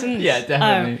 2000s? Yeah,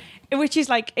 definitely. Which is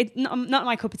like not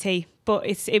my cup of tea, but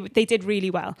they did really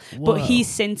well. But Whoa. he's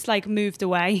since like moved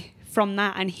away from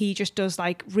that, and he just does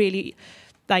like really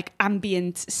like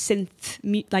ambient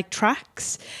synth like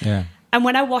tracks. Yeah. And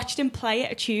when I watched him play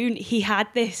at Attune, he had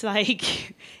this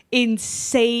like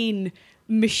insane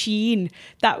machine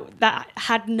that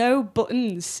had no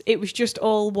buttons. It was just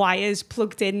all wires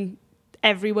plugged in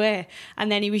everywhere,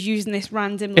 and then he was using this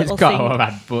random It's little got thing. to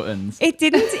have had buttons. It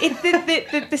didn't.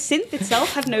 The synth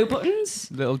itself had no buttons.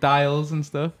 Little dials and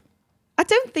stuff. I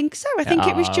don't think so. I think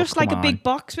it was Oh, just like a come big on.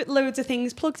 box with loads of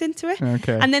things plugged into it.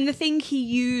 Okay. And then the thing he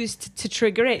used to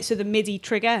trigger it, so the MIDI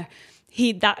trigger,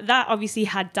 that obviously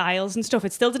had dials and stuff.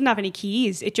 It still didn't have any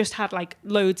keys. It just had like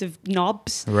loads of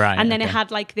knobs. Right, And then it okay.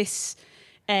 had like this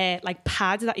like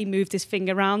pad that he moved his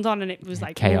finger around on, and it was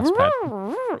like Chaos pad.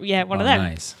 Yeah, one of Oh, them.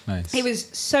 Nice, nice. It was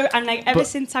so, and like ever But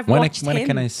since I've when watched when him,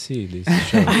 can I see this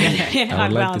show? yeah, I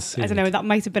would like well, to see I don't know. it. That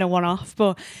might have been a one-off,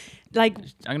 but like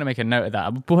I'm gonna make a note of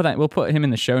that. We'll put him in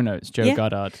the show notes. Joe Yeah.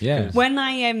 Goddard. Yeah. 'cause- when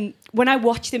I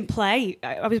watched him play,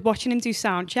 I was watching him do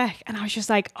sound check, and I was just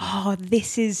like, oh,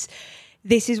 this is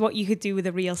this is what you could do with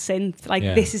a real synth. Like,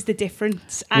 Yeah. this is the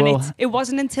difference. And Well- it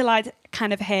wasn't until I'd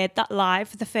kind of heard that live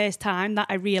for the first time that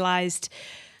I realised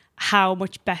how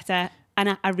much better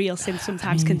a real synth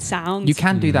sometimes can sound. You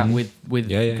can do that with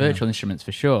Yeah, virtual instruments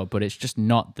for sure, but it's just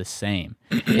not the same.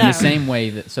 In No. the same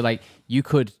way that, so like you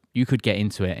could get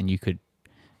into it and you could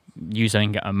use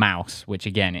a mouse, which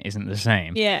again it isn't the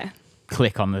same. Yeah.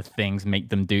 Click on the things, make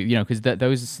them do, because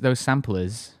those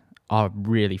samplers are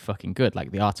really fucking good.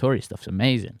 Like the Arturia stuff's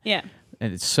amazing. Yeah.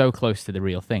 And it's so close to the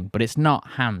real thing, but it's not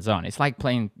hands-on. It's like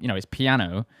playing, it's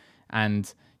piano,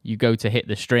 and you go to hit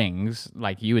the strings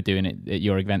like you were doing it at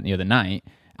your event the other night,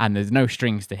 and there's no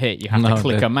strings to hit. You have to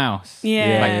click a mouse.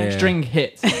 Yeah. Like Yeah. string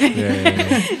hits.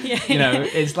 Yeah.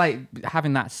 It's like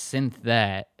having that synth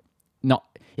there.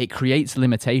 It creates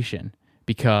limitation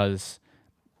because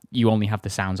you only have the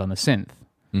sounds on the synth.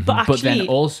 But actually, But then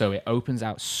also it opens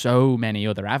out so many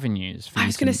other avenues for I you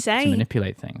was to, gonna say, to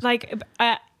manipulate things. like,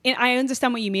 I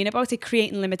understand what you mean about it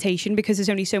creating limitation, because there's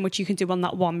only so much you can do on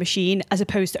that one machine, as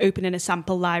opposed to opening a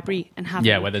sample library and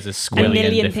having Where there's a a squillion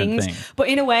million different things. But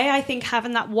in a way, I think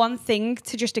having that one thing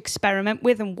to just experiment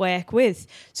with and work with,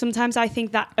 sometimes I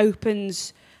think that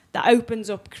opens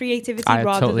up creativity I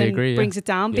rather totally than agree, yeah. brings it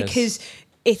down, Yes. because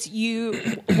it's you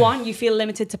feel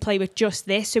limited to play with just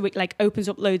this, so it like opens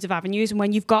up loads of avenues. And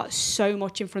when you've got so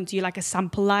much in front of you, like a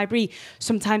sample library,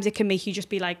 sometimes it can make you just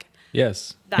be like,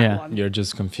 Yes. that Yeah. one. You're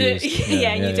just confused.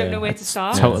 Yeah, you don't know where to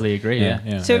start. Totally agree.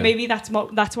 Yeah. So maybe that's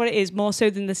what it is, more so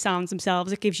than the sounds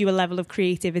themselves. It gives you a level of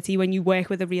creativity when you work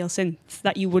with a real synth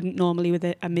that you wouldn't normally with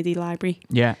a MIDI library.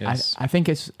 Yeah, Yes. I think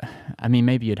it's. I mean,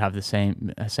 maybe you'd have the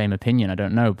same opinion. I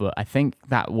don't know, but I think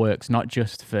that works not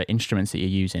just for instruments that you're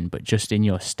using, but just in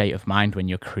your state of mind when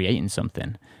you're creating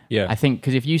something. Yeah. I think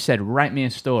because if you said write me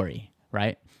a story,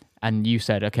 right, and you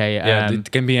said okay, Yeah,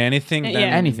 it can be anything. Yeah.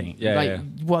 Then, anything, Yeah, like yeah.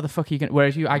 what the fuck are you gonna?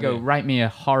 Whereas I go Yeah. write me a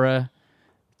horror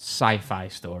sci-fi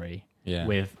story Yeah.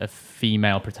 with a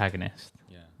female protagonist.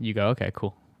 Yeah. You go okay,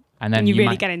 cool, and then And you really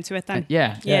might, get into it then.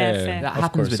 yeah. Yeah, Yeah, fair. That Of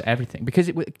happens course. with everything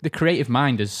because the creative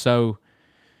mind is so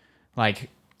like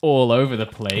all over the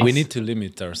place. We need to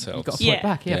limit You've ourselves got to pull it Yeah.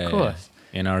 back. Yeah, of course.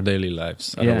 in our daily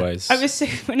lives. Yeah. Otherwise, I was so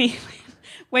funny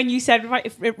when you said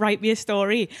write me a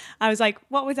story. I was like,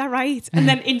 what would I write? And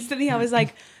then instantly I was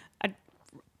like,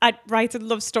 I'd write a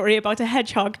love story about a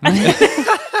hedgehog. And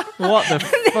What the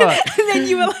fuck? then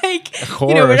you were like,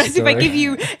 horror whereas if I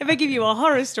story. give you a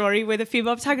horror story with a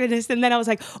female protagonist, and then I was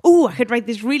like, oh, I could write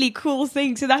this really cool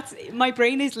thing. So that's my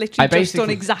brain is literally just done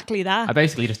exactly that. I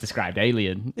basically just described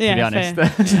Alien, to Yeah, be honest.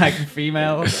 It's like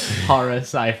female horror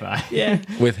sci-fi yeah,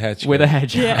 with hedgehog. with a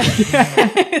hedgehog.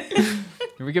 yeah.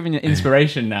 If we're giving you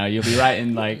inspiration now, you'll be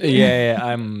writing like... yeah,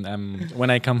 I'm.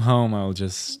 When I come home, I'll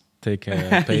just take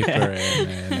a paper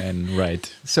and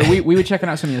write. So we were checking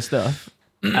out some of your stuff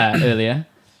earlier,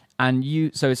 and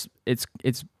it's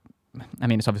I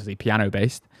mean, it's obviously piano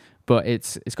based, but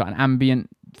it's got an ambient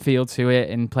feel to it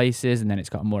in places, and then it's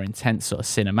got a more intense sort of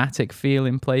cinematic feel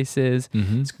in places.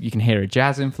 Mm-hmm. You can hear a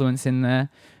jazz influence in there,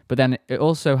 but then it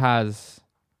also has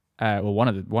one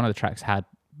of the tracks had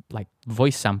like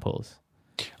voice samples.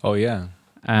 Oh yeah,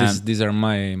 Um, these are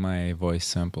my voice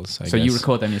samples. I so guess. you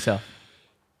record them yourself?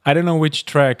 I don't know which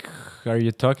track are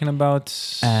you talking about.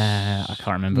 I can't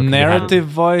remember. 'cause we had- Narrative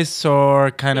voice or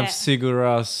kind of Yeah. Sigur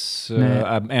Rós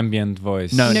No. ambient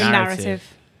voice? No, No narrative. narrative.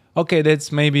 Okay,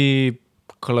 that's maybe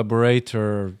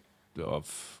collaborator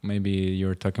of maybe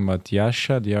you're talking about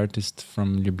Jascha, the artist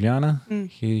from Ljubljana. Mm.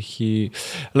 He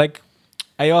like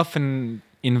I often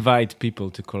invite people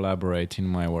to collaborate in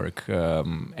my work,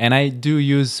 and I do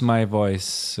use my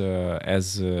voice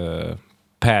as a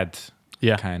pad,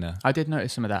 Yeah, kind of. I did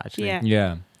notice some of that actually. Yeah.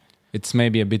 Yeah, it's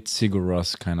maybe a bit Sigur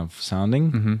Rós kind of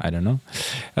sounding. Mhm. I don't know.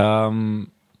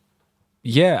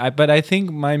 But I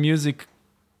think my music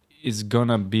is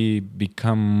gonna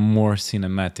become more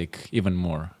cinematic, even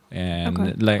more. And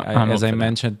Okay. like I'm as up I for that.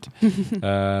 mentioned,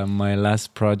 my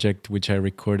last project, which I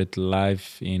recorded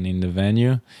live in the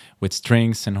venue with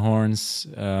strings and horns,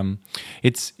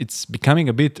 it's becoming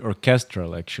a bit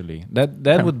orchestral. Actually, that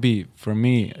Okay. would be for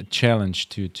me a challenge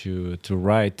to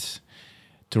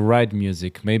write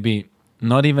music. Maybe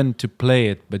not even to play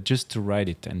it, but just to write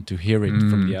it and to hear it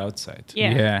from the outside.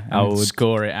 Yeah. I I would would-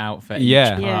 score it out for each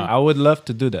Yeah, part. Yeah. I would love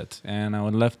to do that, and I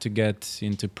would love to get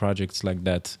into projects like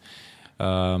that.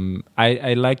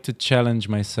 I like to challenge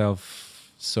myself,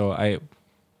 so I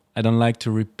don't like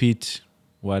to repeat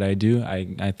what I do.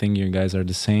 I think you guys are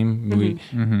the same.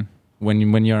 Mhm.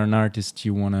 When you're an artist,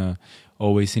 you wanna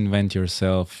always invent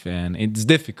yourself, and it's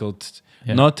difficult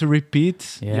Yeah. not to repeat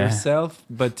Yeah. yourself,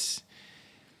 but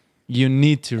you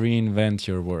need to reinvent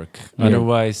your work. Yeah.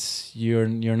 Otherwise, you're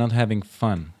not having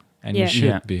fun, and Yeah. you should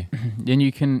Yeah. be. And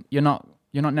you're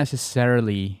not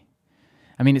necessarily.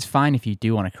 I mean, it's fine if you do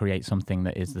want to create something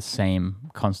that is the same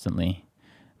constantly,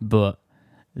 but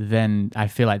then I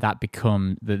feel like that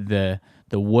become the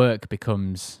work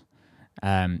becomes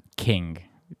king.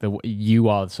 You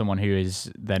are someone who is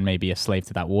then maybe a slave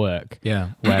to that work.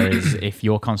 Yeah. Whereas if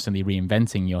you're constantly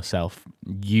reinventing yourself,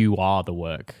 you are the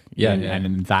work. Yeah, and, yeah.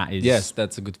 and that is Yes,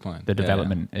 that's a good point. the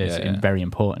development is very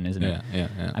important, isn't it? Yeah.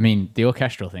 I mean, the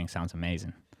orchestral thing sounds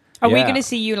amazing. Are we Yeah. going to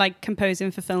see you like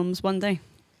composing for films one day?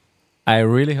 I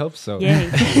really hope so. Yay.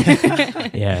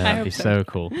 Yeah, that'd hope be so. so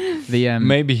cool. The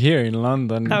Maybe here in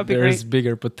London, That would be there's great.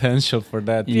 bigger potential for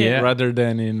that, Yeah. rather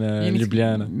than in you need to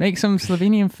Ljubljana. make some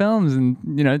Slovenian films and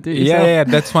do it Yeah, yourself.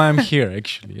 that's why I'm here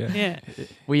actually. Yeah.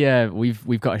 Yeah.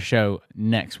 We've got a show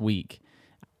next week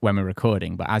when we're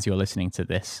recording, but as you're listening to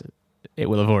this, it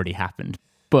will have already happened.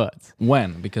 But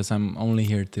When? Because I'm only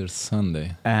here till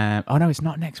Sunday. oh no, it's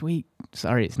not next week.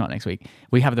 Sorry, it's not next week.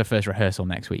 We have the first rehearsal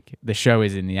next week. The show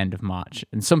is in the end of March,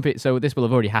 and so this will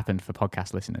have already happened for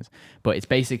podcast listeners. But it's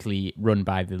basically run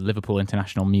by the Liverpool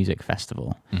International Music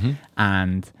Festival, Mm-hmm.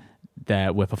 and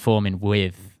we're performing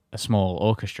with a small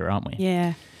orchestra, aren't we?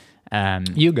 Yeah.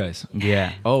 You guys.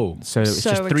 Yeah. Oh. So it's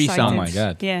So just 3 excited. songs. Oh my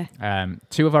God. Yeah.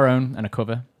 2 of our own and a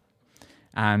cover.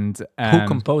 And Who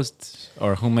composed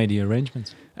or who made the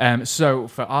arrangements? so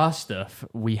for our stuff,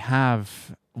 we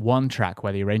have one track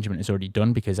where the arrangement is already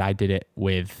done because I did it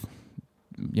with,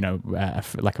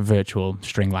 like a virtual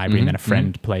string library, and then a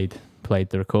friend played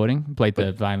the recording, played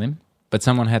the violin. But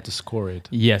someone had to score it.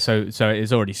 Yeah, so it's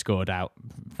already scored out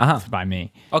by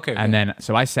me. Okay. And then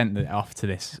so I sent it off to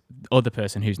this other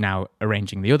person who's now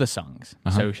arranging the other songs.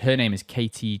 So her name is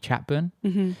Katie Chatburn,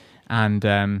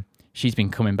 and she's been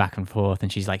coming back and forth,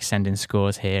 and she's like sending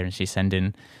scores here, and she's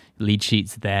sending lead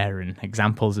sheets there and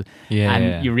examples.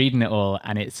 And you're reading it all,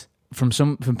 and it's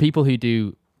from people who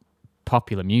do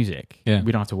popular music. Yeah.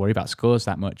 We don't have to worry about scores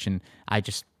that much, and I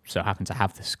just so happen to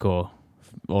have the score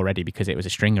already because it was a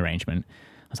string arrangement.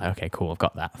 I was like, okay, cool, I've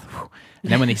got that.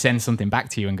 And then when they send something back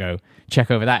to you and go, check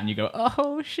over that, and you go,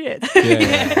 oh shit.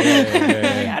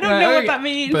 I don't know what that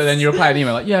means. But then you reply an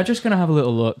email like, yeah, just going to have a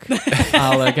little look.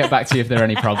 I'll get back to you if there are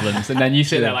any problems. And then you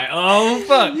sit there like, oh,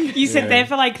 fuck. You sit there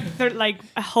for like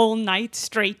a whole night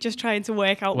straight just trying to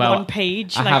work out Well, one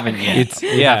page. I haven't yet. It's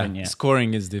haven't yet.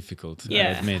 scoring is difficult. I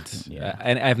Yeah. admit. Yeah.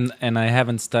 And I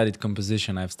haven't studied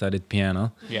composition. I've studied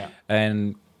piano. Yeah.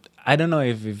 And I don't know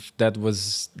if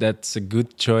that's a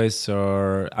good choice,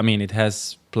 or I mean, it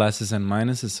has pluses and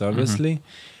minuses, obviously.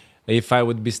 If I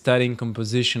would be studying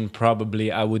composition,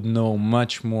 probably I would know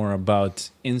much more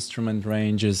about instrument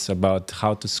ranges, about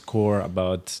how to score,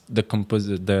 about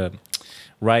the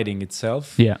writing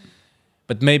itself. Yeah.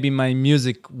 But maybe my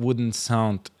music wouldn't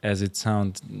sound as it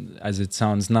sounds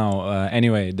now.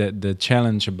 Anyway, the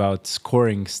challenge about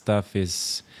scoring stuff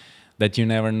is that you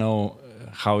never know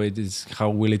how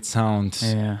will it sound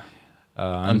Yeah.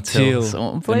 until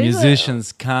someone the plays it.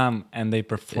 musicians come and they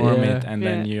perform Yeah. it, and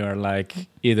then you are like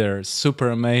either super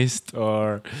amazed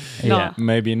or Yeah.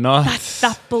 maybe not.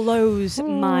 That blows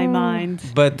my mind.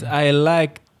 But I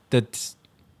like that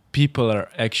people are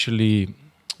actually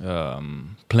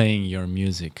playing your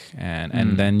music,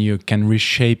 and then you can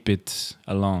reshape it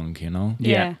along,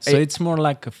 Yeah. So it's more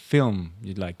like a film.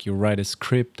 You write a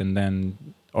script, and then,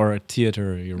 or a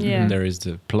theater, Yeah. there is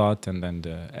the plot and then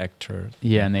the actor.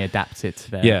 Yeah, and they adapt it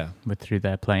to through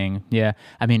their playing. Yeah.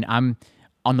 I mean,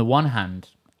 on the one hand,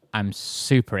 I'm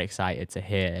super excited to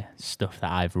hear stuff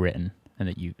that I've written and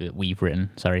that we've written,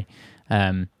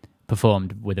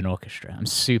 performed with an orchestra. I'm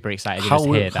super excited to just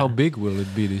hear that. How big will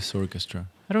it be, this orchestra?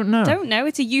 I don't know. Don't know.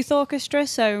 It's a youth orchestra,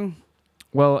 so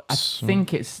Well, I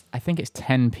think it's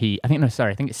 10p. I think it's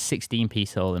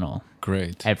 16p all in all.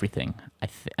 Great. Everything,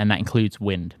 and that includes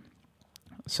wind.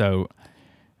 So,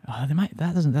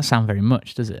 that doesn't sound very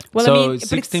much, does it? well, so I mean, but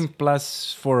 16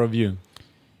 plus 4 of you.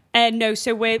 no.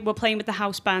 So we're playing with the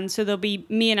house band. So there'll be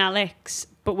me and Alex,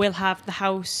 but we'll have the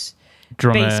house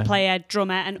Drummer bass player,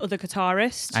 drummer, and other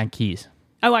guitarists. and keys.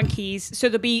 Oh, and keys. So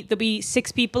there'll be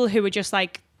 6 people who are just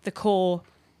like the core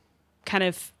kind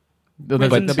of. There'll be a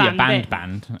band band bit.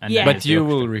 band. And Yeah. then But it's the you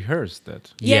orchestra. will rehearse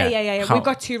that. Yeah. How- We've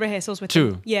got 2 rehearsals with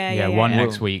Two? them. Yeah. Yeah, one yeah.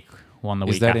 next week, one the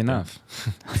Is week that after. enough?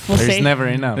 We'll There's see. never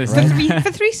enough, There's right?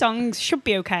 for 3 songs should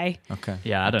be okay. Okay.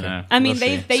 Yeah, I don't know. I mean, We'll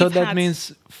see. they've So that had,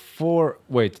 means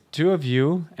 2 of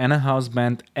you and a house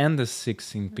band and a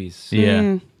 16 piece. Yeah.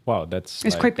 Mm. Wow, that's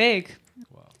It's like- quite big.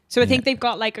 So I think they've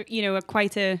got like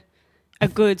quite a a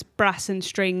good brass and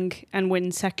string and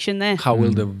wind section there. How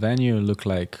will the venue look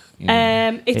like?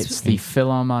 It's the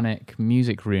Philharmonic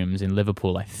Music Rooms in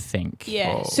Liverpool, I think.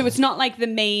 Yeah, so it's not like the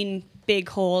main big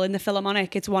hall in the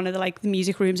Philharmonic. It's one of the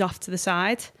music rooms off to the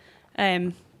side.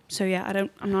 So yeah,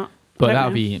 I'm not. But that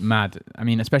would be mad. I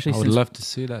mean, especially I would love to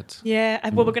see that. Yeah,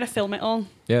 well, we're going to film it all.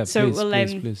 Yeah, so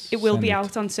please, it will be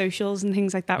out on socials and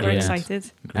things like that. We're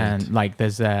excited. Great. And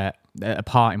there's a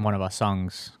part in one of our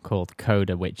songs called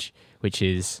Coda, which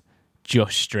is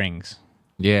just strings.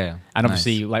 Yeah, and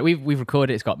obviously, we've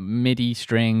recorded it. It's got MIDI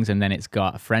strings, and then it's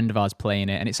got a friend of ours playing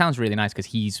it, and it sounds really nice because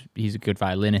he's a good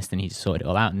violinist and he's sorted it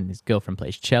all out, and his girlfriend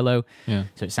plays cello. Yeah,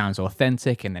 so it sounds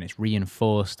authentic, and then it's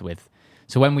reinforced with.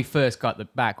 So when we first got the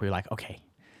back, we were like, okay,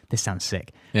 this sounds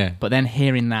sick. Yeah. But then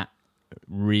hearing that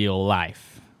real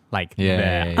life,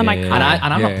 there, I'm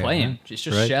not playing. It's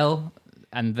just Shell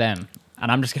and them,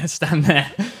 and I'm just gonna stand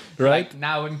there. Right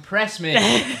now, impress me.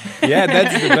 Yeah,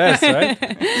 that's the best, right?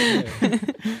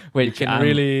 Yeah. Which you can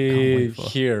really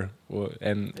hear,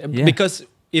 and because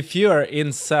if you are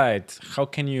inside, how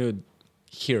can you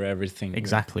hear everything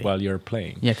exactly while you're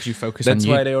playing? Yeah, because you focus. That's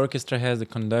why the orchestra has the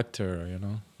conductor, you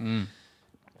know.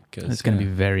 It's going to be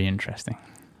very interesting.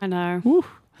 I know. Woo.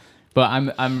 But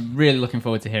I'm really looking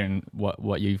forward to hearing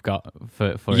what you've got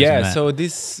for us. Yeah, so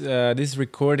this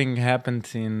recording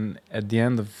happened at the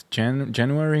end of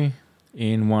January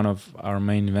in one of our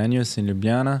main venues in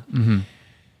Ljubljana.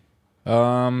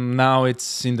 Mm-hmm. Now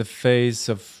it's in the phase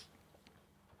of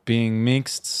being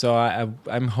mixed, so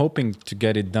I'm hoping to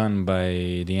get it done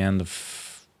by the end of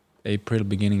April,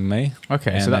 beginning May.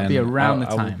 Okay, so that'd be around the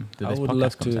time that this podcast comes out. I would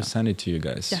love to send it to you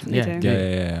guys. Definitely do.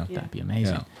 Yeah. That'd be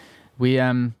amazing. Yeah. We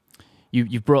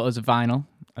you've brought us a vinyl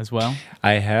as well.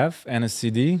 I have, and a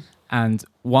CD. And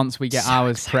once we get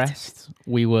ours pressed,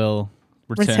 we will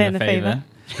return the favor.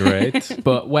 Great.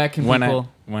 But where can people...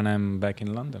 When I'm back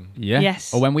in London. Yeah.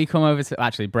 Yes. Or when we come over to...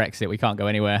 Actually, Brexit, we can't go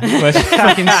anywhere. We're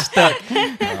fucking stuck.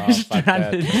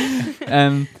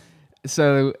 Stranded.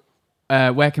 So...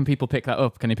 where can people pick that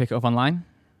up? Can they pick it up online?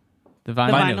 The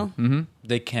vinyl? Mm-hmm.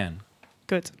 They can.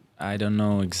 Good. I don't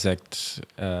know exact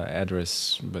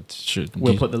address, but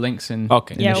we'll put the links in.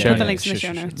 Okay. Yeah, we'll put the links in the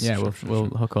show notes. Yeah, we'll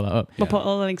hook all that up. We'll put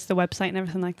all the links to the website and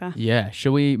everything like that. Yeah.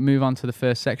 Shall we move on to the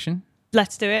first section?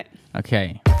 Let's do it.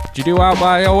 Okay. Do you do Out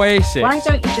by Oasis? Why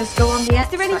don't you just go on the... Is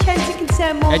there any chance it can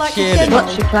sound more like a demo?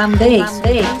 What's your plan B?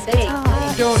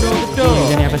 Don't know the door. You're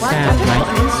gonna have a sound,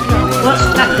 mate. What's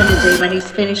Jack gonna do when he's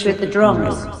finished with the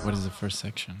drums? What is the first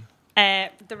section?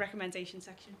 The recommendation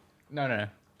section. No.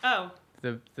 Oh.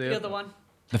 The other one.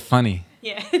 The funny.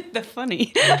 Yeah, the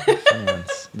funny.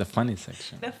 The funny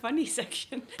section. The funny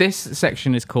section. This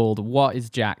section is called What is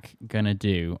Jack Gonna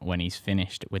Do When He's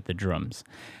Finished with the Drums?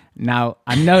 Now,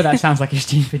 I know that sounds like a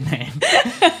stupid name.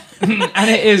 And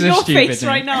it is a stupid name. Your face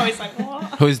right now is like, what?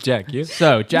 Who's Jack? You?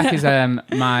 So, Jack is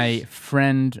my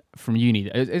friend from uni.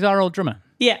 Is our old drummer.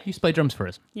 Yeah. He used to play drums for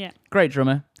us. Yeah. Great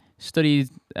drummer. Studied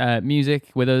music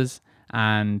with us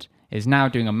and is now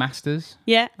doing a master's.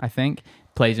 Yeah. I think.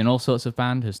 Plays in all sorts of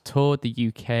bands. Has toured the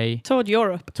UK. Toured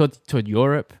Europe. Toured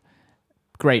Europe.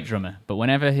 Great drummer. But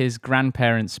whenever his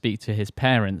grandparents speak to his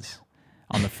parents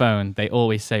on the phone, they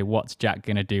always say, "What's Jack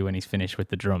gonna do when he's finished with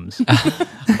the drums?"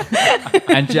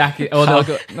 And Jack, they'll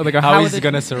go, "How is he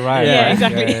gonna survive?" Yeah, right?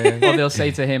 exactly. Yeah. Or they'll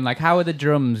say to him, like, "How are the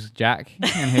drums, Jack?"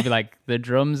 And he'll be like, "The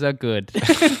drums are good.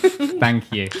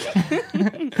 Thank you."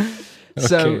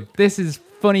 So this is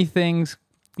funny things,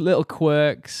 little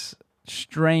quirks,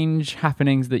 strange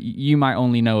happenings that you might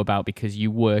only know about because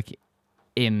you work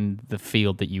in the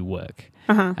field that you work.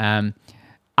 Uh-huh.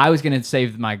 I was going to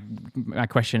save my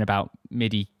question about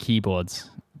MIDI keyboards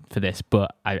for this,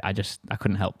 but I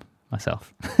couldn't help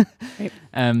myself. Right.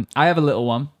 I have a little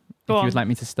one. Go if on. you would like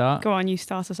me to start. Go on, you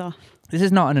start us off. This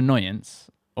is not an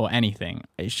annoyance or anything.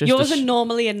 It's just yours are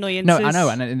normally annoyances. No, I know,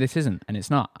 and this isn't, and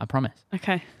it's not. I promise.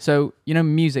 Okay. So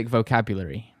music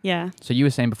vocabulary. Yeah. So you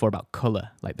were saying before about color,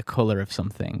 like the color of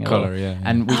something. Color, yeah.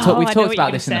 And we've I talked know what about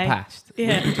you're this in gonna the say. past.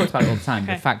 Yeah. We talked about it all the time.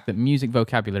 Okay. The fact that music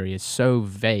vocabulary is so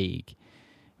vague.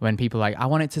 When people are like, I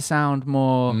want it to sound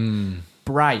more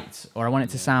bright, or I want it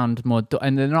to sound more,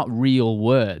 and they're not real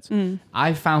words.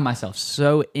 I found myself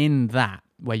so in that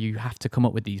where you have to come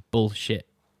up with these bullshit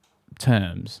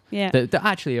terms that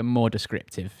actually are more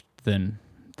descriptive than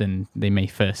they may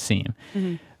first seem.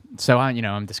 Mm-hmm. So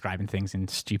I'm describing things in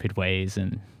stupid ways,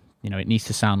 and it needs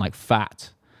to sound like fat,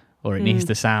 or it needs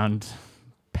to sound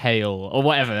pale, or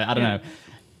whatever. I don't know.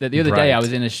 The other day I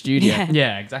was in a studio.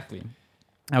 Yeah, exactly.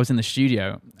 I was in the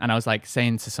studio and I was like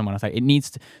saying to someone, I was like, it needs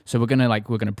to, so we're going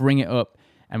to bring it up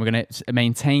and we're going to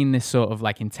maintain this sort of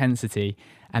like intensity.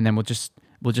 And then we'll just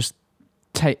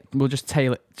we'll just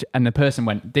tail it. And the person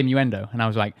went, diminuendo. And I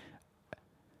was like,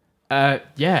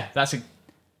 yeah, that's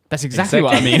exactly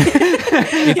what I mean.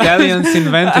 Italians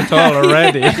invented all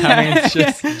already. I mean,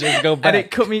 just go back. And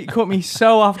it caught me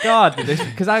so off guard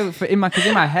because in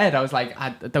my head I was like, I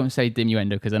don't say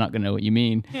diminuendo because they're not gonna know what you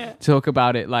mean. Yeah. Talk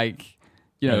about it like,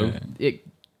 it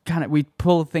kind of we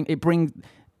pull thing. It brings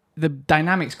the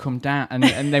dynamics come down,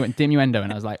 and they went diminuendo,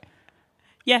 and I was like,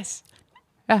 Yes.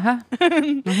 uh-huh.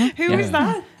 Who is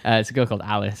that? It's a girl called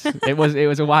Alice. It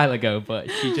was a while ago,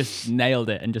 but she just nailed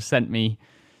it and just sent me.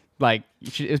 Like,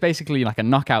 it was basically like a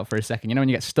knockout for a second. You know when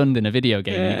you get stunned in a video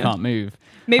game and you can't move?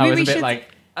 Maybe I was we a bit should like,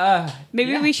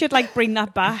 we should like bring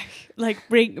that back. Like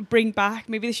bring back.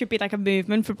 Maybe there should be like a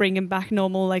movement for bringing back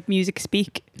normal like music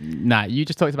speak. Nah, you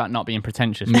just talked about not being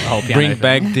pretentious with the whole piano Bring thing.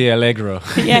 back the Allegro.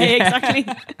 Yeah, exactly.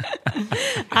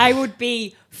 I would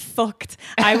be fucked.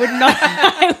 I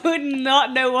would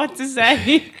not know what to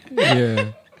say.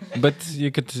 Yeah. But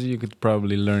you could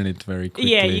probably learn it very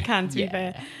quickly. Yeah, you can, to be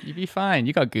fair. You'd be fine.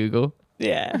 You got Google.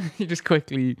 Yeah. You just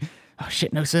quickly, oh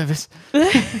shit, no service.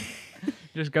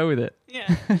 Just go with it.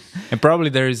 Yeah. And probably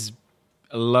there's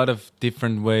a lot of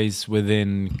different ways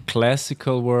within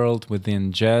classical world,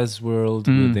 within jazz world,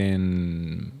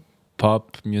 within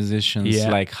pop musicians. Yeah.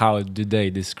 Like, how do they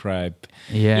describe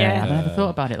Yeah, I've never thought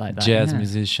about it like that. jazz yeah.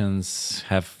 musicians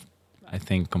have, I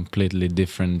think, completely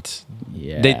different.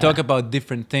 Yeah. They talk about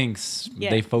different things. Yeah.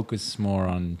 They focus more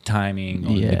on timing,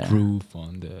 on the Yeah. groove,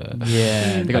 on the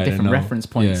Yeah, they got I don't different know. reference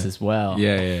points Yeah. as well.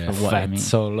 yeah, For what I fat mean.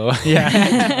 solo,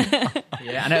 Yeah.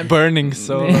 Yeah, and burning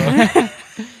solo.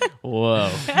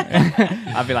 whoa.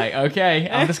 I'd be like, okay,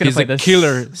 I'm just gonna He's play a the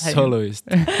killer soloist.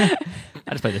 I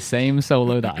just play the same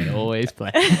solo that I always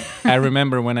play. I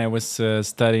remember when I was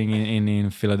studying in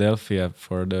Philadelphia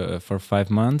for 5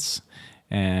 months,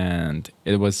 and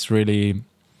it was really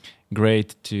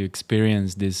great to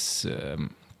experience this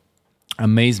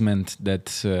amazement that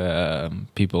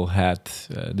people had,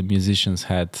 the musicians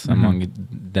had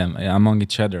among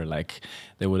each other. Like,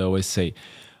 they would always say,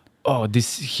 "Oh,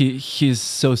 he's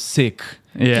so sick.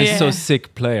 Yeah. He's so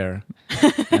sick player,"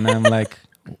 and I'm like,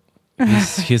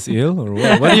 He's ill or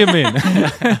what? What do you mean?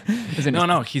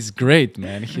 No, he's great,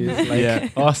 man. He's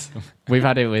like awesome. We've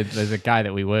had it with, there's a guy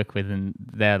that we work with, and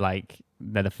they're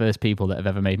the first people that have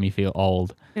ever made me feel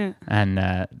old. Yeah. And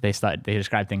they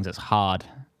describe things as hard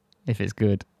if it's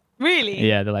good. Really?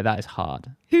 Yeah, they're like, that is hard.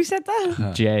 Who said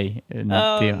that? Jay. And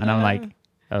I'm like,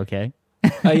 okay.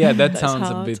 Yeah, that That's sounds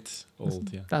hard. a bit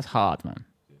old. Yeah. That's hard, man.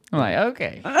 I'm like,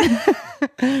 okay.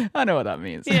 I know what that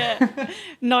means. Yeah.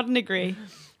 Nod and agree.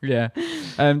 Yeah.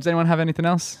 Does anyone have anything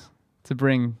else to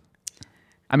bring?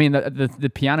 I mean,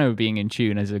 the piano being in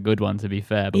tune is a good one, to be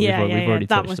fair, but we've already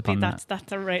that touched must upon be that.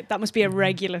 that must be a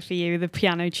regular for you, the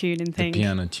piano tuning thing. The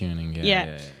piano tuning.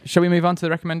 Yeah. Shall we move on to the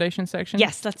recommendation section?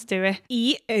 Yes, let's do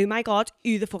it. Oh my god,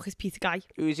 who the fuck is Peter Guy?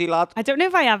 Who's he, lad? I don't know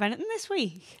if I have anything this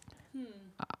week.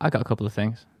 I got a couple of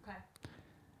things.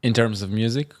 In terms of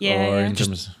music, Yeah, or yeah. in Just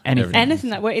terms of anything. Anything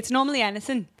that way. It's normally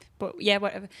anything, but yeah,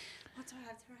 whatever. What do I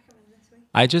have to recommend this week?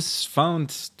 I just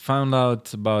found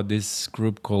out about this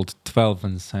group called 12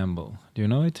 Ensemble. Do you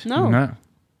know it? No.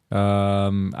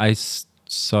 I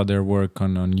saw their work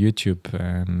on YouTube,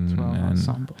 and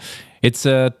Ensemble. it's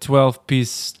a 12-piece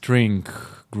string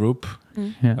group,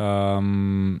 Yeah.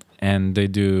 and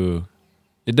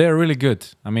they're really good.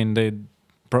 I mean,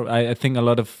 I think a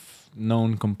lot of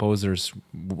known composers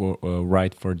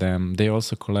write for them. They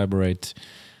also collaborate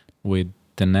with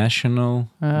the National,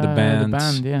 the band,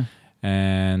 yeah.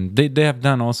 and they have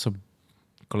done also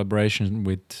collaboration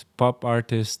with pop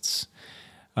artists.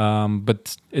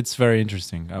 But it's very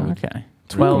interesting. I would Okay.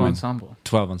 12 recommend Ensemble.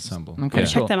 12 Ensemble. Okay. Yeah.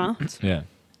 Check Cool. them out. Yeah.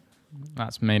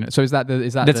 That's main. So is that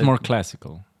That's the, more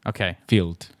classical okay?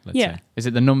 field, let's Yeah. say. Is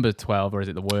it the number 12 or is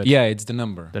it the word? Yeah, it's the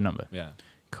number. The number. Yeah.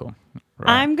 Cool.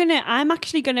 Right. I'm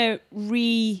actually gonna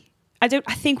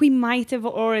I think we might have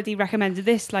already recommended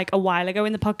this like a while ago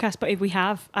in the podcast, but if we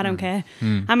have, I don't care.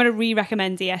 I'm gonna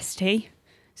re-recommend DST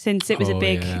since it was a Oh,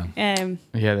 big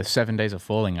Yeah, the 7 Days of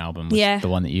Falling album was Yeah. the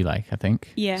one that you like, I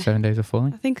think. Yeah. 7 Days of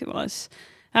Falling. I think it was.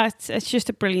 It's just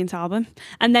a brilliant album.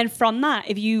 And then from that,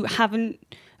 if you haven't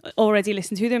already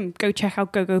listened to them, go check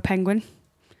out Go Go Penguin.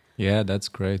 Yeah, that's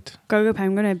great. Go Go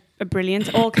Penguin are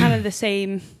brilliant. All kind of the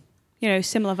same,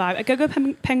 similar vibe. Are Go Go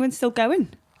Penguin's still going?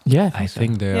 Yeah, I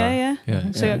think they Yeah, are.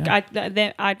 Yeah. So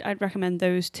Yeah. I'd recommend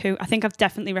those two. I think I've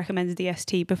definitely recommended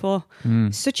DST before.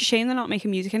 It's such a shame they're not making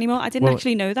music anymore. I didn't Well,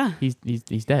 actually know that. He's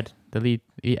dead. The lead.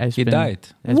 He died.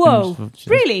 Whoa,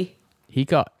 really? He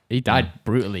died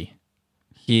brutally.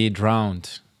 He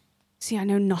drowned. See, I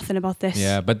know nothing about this.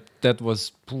 Yeah, but that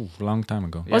was a long time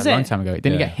ago. Yeah, Was a long it? time ago.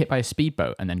 Didn't he Yeah. get hit by a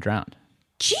speedboat and then drowned?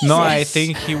 Jesus. No, I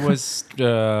think he was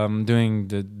doing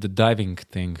the diving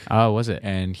thing, Oh, was it?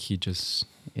 and he just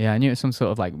Yeah, I knew it was some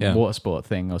sort of like Yeah. water sport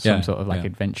thing or some Yeah, sort of like yeah.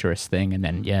 adventurous thing, and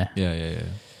then yeah. yeah.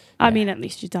 I mean, at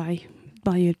least you die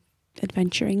while you're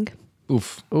adventuring.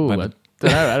 Oof. Oh, I But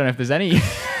don't know. I don't know if there's any.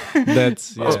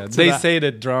 that's Oh, yeah. to They that. say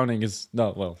that drowning is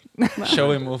not well. Shall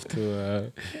we move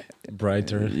to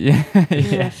brighter yeah,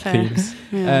 Yeah, fair. themes?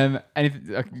 Yeah.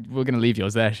 We're going to leave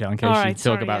yours there, Shell, in case All you right, talk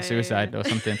sorry, about yeah, suicide yeah. or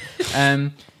something.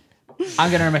 I'm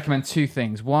going to recommend two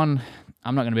things. One,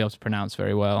 I'm not going to be able to pronounce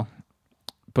very well,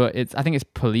 but I think it's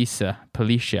Policia.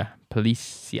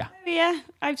 Yeah,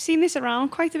 I've seen this around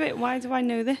quite a bit. Why do I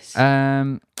know this?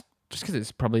 Just because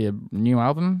it's probably a new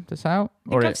album that's out.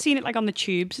 I think I've seen it like on the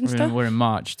tubes and stuff. We're in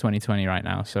March 2020 right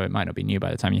now, so it might not be new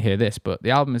by the time you hear this, but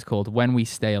the album is called When We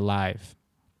Stay Alive.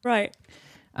 Right.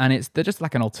 And they're just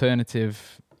like an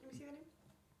alternative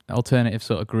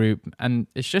sort of group, and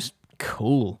it's just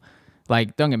cool.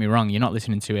 Like, don't get me wrong, you're not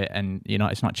listening to it and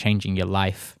it's not changing your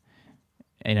life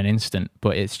in an instant,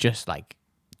 but it's just like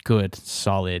good,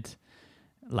 solid,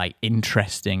 like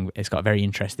interesting. It's got a very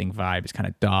interesting vibe. It's kind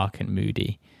of dark and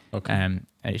moody. Okay. And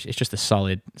it's just a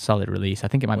solid release. I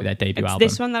think it might be their debut It's album.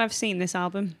 this one that I've seen, this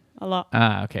album, a lot.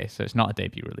 Ah, okay, so it's not a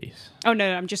debut release. Oh,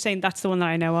 no, I'm just saying that's the one that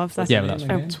I know of. That's Yeah, the well, that's name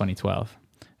from again? 2012.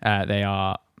 They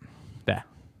are there.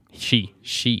 She.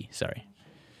 Sorry.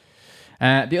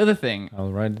 The other thing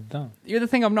I'll write it down.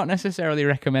 I'm not necessarily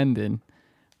recommending.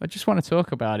 I just want to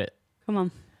talk about it. Come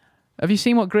on. Have you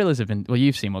seen what Gorillaz have been? Well,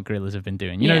 you've seen what Gorillaz have been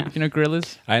doing. You Yeah. know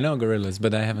Gorillaz. I know Gorillaz,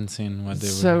 but I haven't seen what they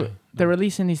were So doing. they're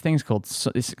releasing these things called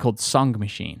Song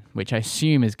Machine, which I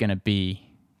assume is going to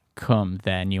become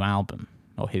their new album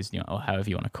or his new, or however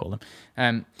you want to call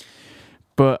them.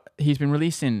 But he's been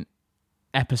releasing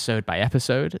episode by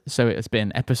episode. So it's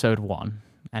been episode 1,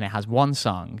 and it has one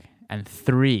song and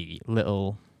 3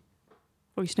 little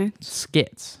Voice notes.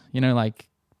 skits. Like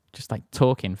just like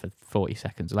talking for 40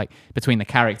 seconds, like between the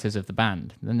characters of the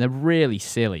band, and they're really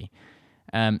silly.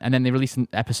 And then they released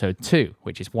episode 2,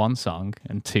 which is one song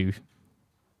and 2,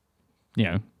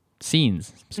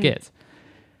 scenes, skits.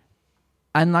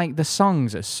 And like the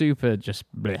songs are super just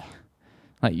bleh.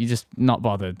 Like you're just not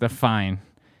bothered. They're fine.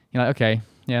 You're like, okay,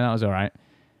 yeah, that was all right.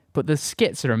 But the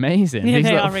skits are amazing. Yeah, These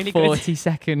they little are really good.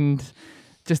 40-second,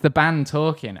 just the band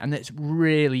talking, and it's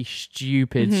really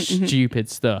stupid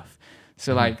stuff.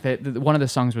 So like one of the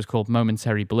songs was called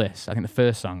Momentary Bliss. I think the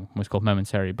first song was called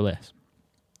Momentary Bliss.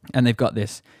 And they've got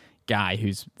this guy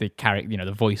who's the character,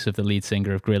 the voice of the lead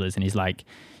singer of Gorillaz, and he's like,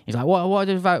 what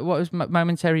does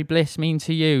momentary bliss mean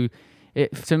to you?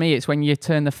 To me, it's when you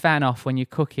turn the fan off when you're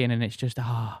cooking, and it's just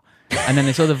And then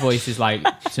this other voice is like,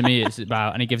 to me, it's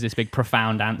about, and he gives this big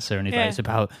profound answer, and he's like, it's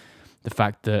about the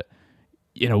fact that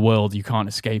in a world you can't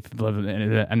escape, blah, blah, blah,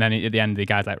 blah. And then at the end, the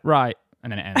guy's like, right,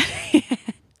 and then it ends.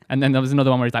 And then there was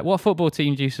another one where he's like, what football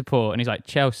team do you support? And he's like,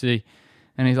 Chelsea.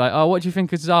 And he's like, oh, what do you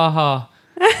think of Zaha?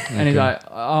 And he's like,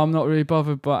 oh, I'm not really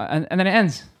bothered, but and then it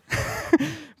ends.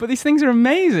 But these things are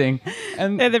amazing.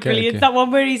 And They're brilliant. okay. That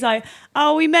one where he's like,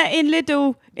 oh, we met in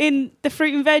Lidl in the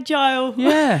fruit and veg aisle.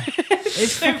 yeah,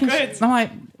 it's So fucking. good. I'm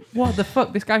like, what the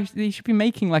fuck? This guy, he should be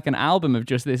making like an album of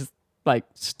just this like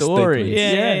story.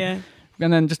 Yeah.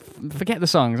 And then just forget the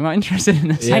songs. I'm not interested in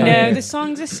this. Yeah. I know. Yeah. The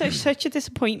songs are such a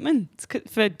disappointment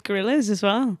for Gorillaz as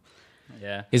well.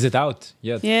 Yeah. Is it out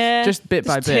yet? Yeah. Just bit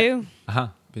by there's bit. Two.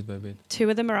 Bit by bit. 2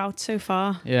 of them are out so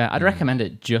far. Yeah, I'd recommend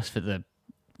it just for the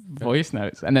voice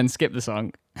notes and then skip the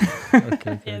song.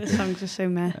 Okay. Yeah, the songs are so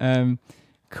meh.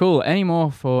 Cool. Any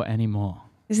more?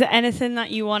 Is there anything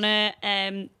that you want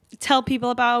to tell people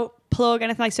about? Plug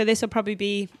anything like? So this will probably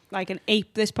be like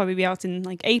this probably be out in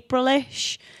like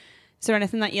April-ish. Is there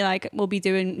anything that you'll be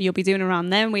doing around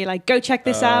then? Where you like, go check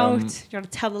this out? Do you want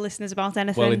to tell the listeners about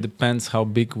anything? Well, it depends how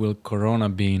big will Corona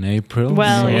be in April.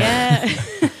 Well, So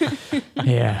yeah.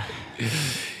 Yeah.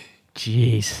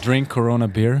 Jeez. Drink Corona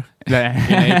beer in in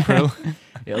April.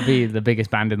 It'll be the biggest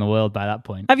band in the world by that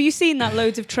point. Have you seen that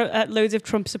loads of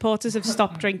Trump supporters have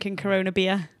stopped drinking Corona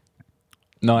beer?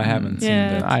 No, I haven't seen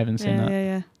Yeah. that. I haven't seen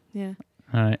that. Yeah.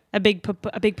 All right. A big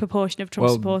proportion of Trump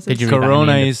Well, supporters. did you read that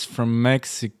Corona in the- is from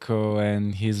Mexico,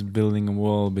 and he's building a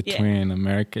wall between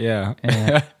America. Yeah.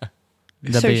 Yeah.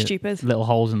 There'll So be stupid. little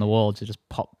holes in the wall to just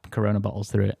pop Corona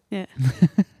bottles through it. Yeah.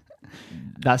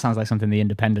 That sounds like something the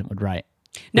Independent would write.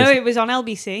 No, Yes. it was on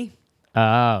LBC.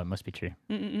 Oh, it must be true.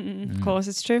 Of course,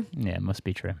 it's true. Yeah, it must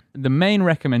be true. The main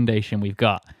recommendation we've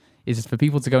got is for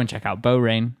people to go and check out Bo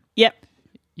Rain, Yep.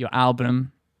 your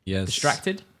album, Yes.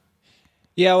 Distracted.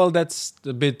 Yeah, well, that's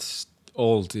a bit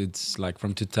old. It's like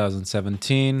from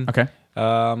 2017. Okay.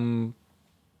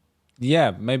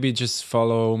 Yeah, maybe just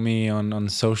follow me on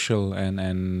social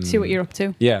and See what you're up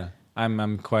to. Yeah,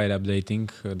 I'm quite updating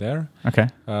there. Okay.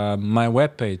 My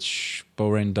webpage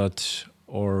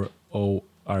bowrain.org.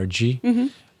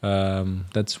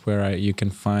 That's where you can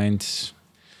find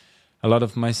a lot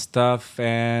of my stuff,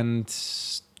 and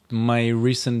my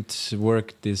recent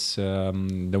work is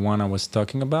the one I was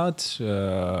talking about,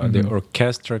 the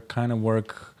orchestra kind of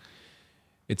work.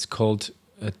 It's called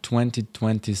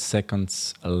 20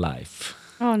 Seconds Alive.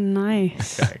 Oh,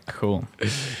 nice. Okay, cool.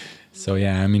 So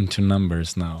yeah, I'm into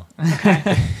numbers now.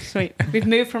 Okay, sweet. We've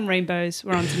moved from rainbows.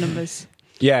 We're on to numbers.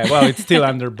 Yeah, well, it's still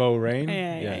under Bow Rain.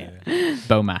 Yeah.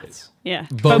 Bow maths. Yeah.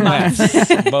 Bow maths,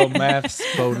 bow maths,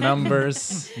 bow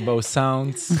numbers, bow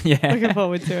sounds, Yeah. Looking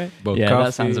forward to it. bow Yeah, coffee.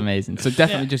 that sounds amazing. So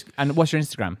definitely Yeah. just, and what's your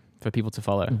Instagram for people to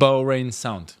follow? Bow Rain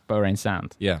Sound. Bow Rain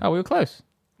Sound. Yeah. Oh, we were close.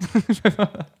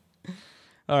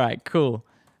 All right, cool.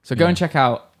 So go and check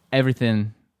out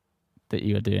everything that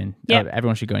you are doing. Yep.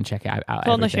 Everyone should go and check it out.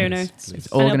 All in the show everything. notes. It's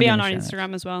And all it'll going to be be on in our the show notes.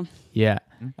 Instagram as well. Yeah.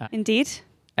 Indeed.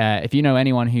 If you know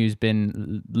anyone who's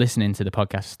been listening to the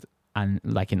podcast and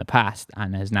like in the past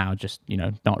and has now just,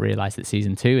 not realized that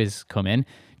season 2 is coming,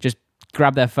 just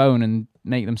grab their phone and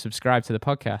make them subscribe to the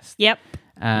podcast. Yep.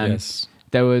 Yes.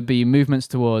 There would be movements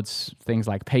towards things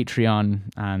like Patreon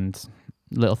and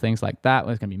little things like that.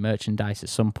 There's going to be merchandise at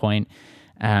some point.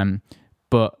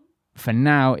 But for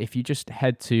now, if you just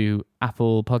head to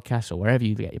Apple Podcasts or wherever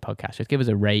you get your podcasts, just give us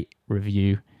a rate,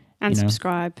 review, And you know,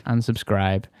 subscribe. and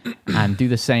subscribe, and do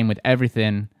the same with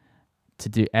everything. To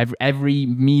do every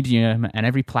medium and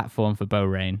every platform for Bow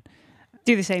Rain.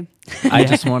 Do the same. I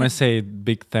just want to say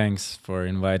big thanks for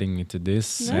inviting me to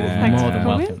this. No, and, thanks More for than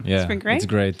coming. welcome. Yeah, It's been great. It's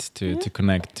great to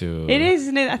connect to. It is,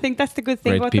 isn't it? I think that's the good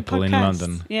thing Great about people the in podcast.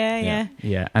 London. Yeah. Yeah.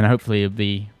 Yeah, and hopefully it'll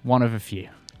be one of a few.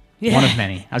 Yeah. One of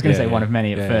many. I was going to Yeah, say one yeah. of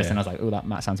many at Yeah, first, yeah. and I was like, oh,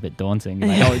 that sounds a bit daunting.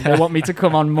 Like, oh, they want me to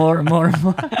come on more and more and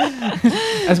more.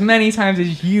 As many times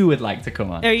as you would like to come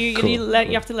on. No, you Cool, you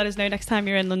cool. have to let us know next time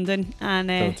you're in London, and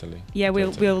Totally. yeah,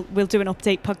 totally. we'll do an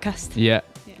update podcast. Yeah.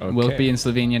 Okay. We'll be in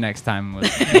Slovenia next time.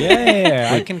 yeah,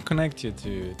 I can connect you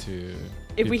to.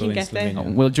 If we people can in get there.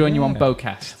 Slovenia. We'll join you on Yeah.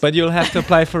 Bowcast. But you'll have to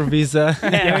apply for visa.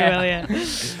 Yeah, we will.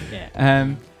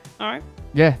 Yeah. All All right.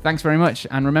 Yeah, thanks very much.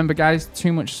 And remember, guys,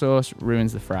 too much sauce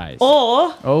ruins the fries.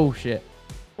 Or Oh, shit.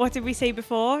 what did we say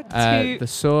before? The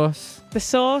sauce. The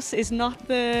sauce is not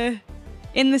the.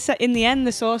 In the end,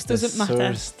 the sauce doesn't the matter.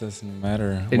 source doesn't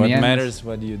matter. In What the end- matters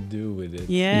what you do with it.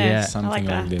 Yeah, Yeah. Something I like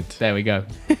like that. that. There we go.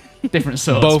 Different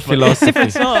sauce. Both but- philosophy.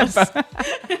 Different sauce.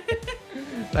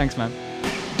 Thanks, man.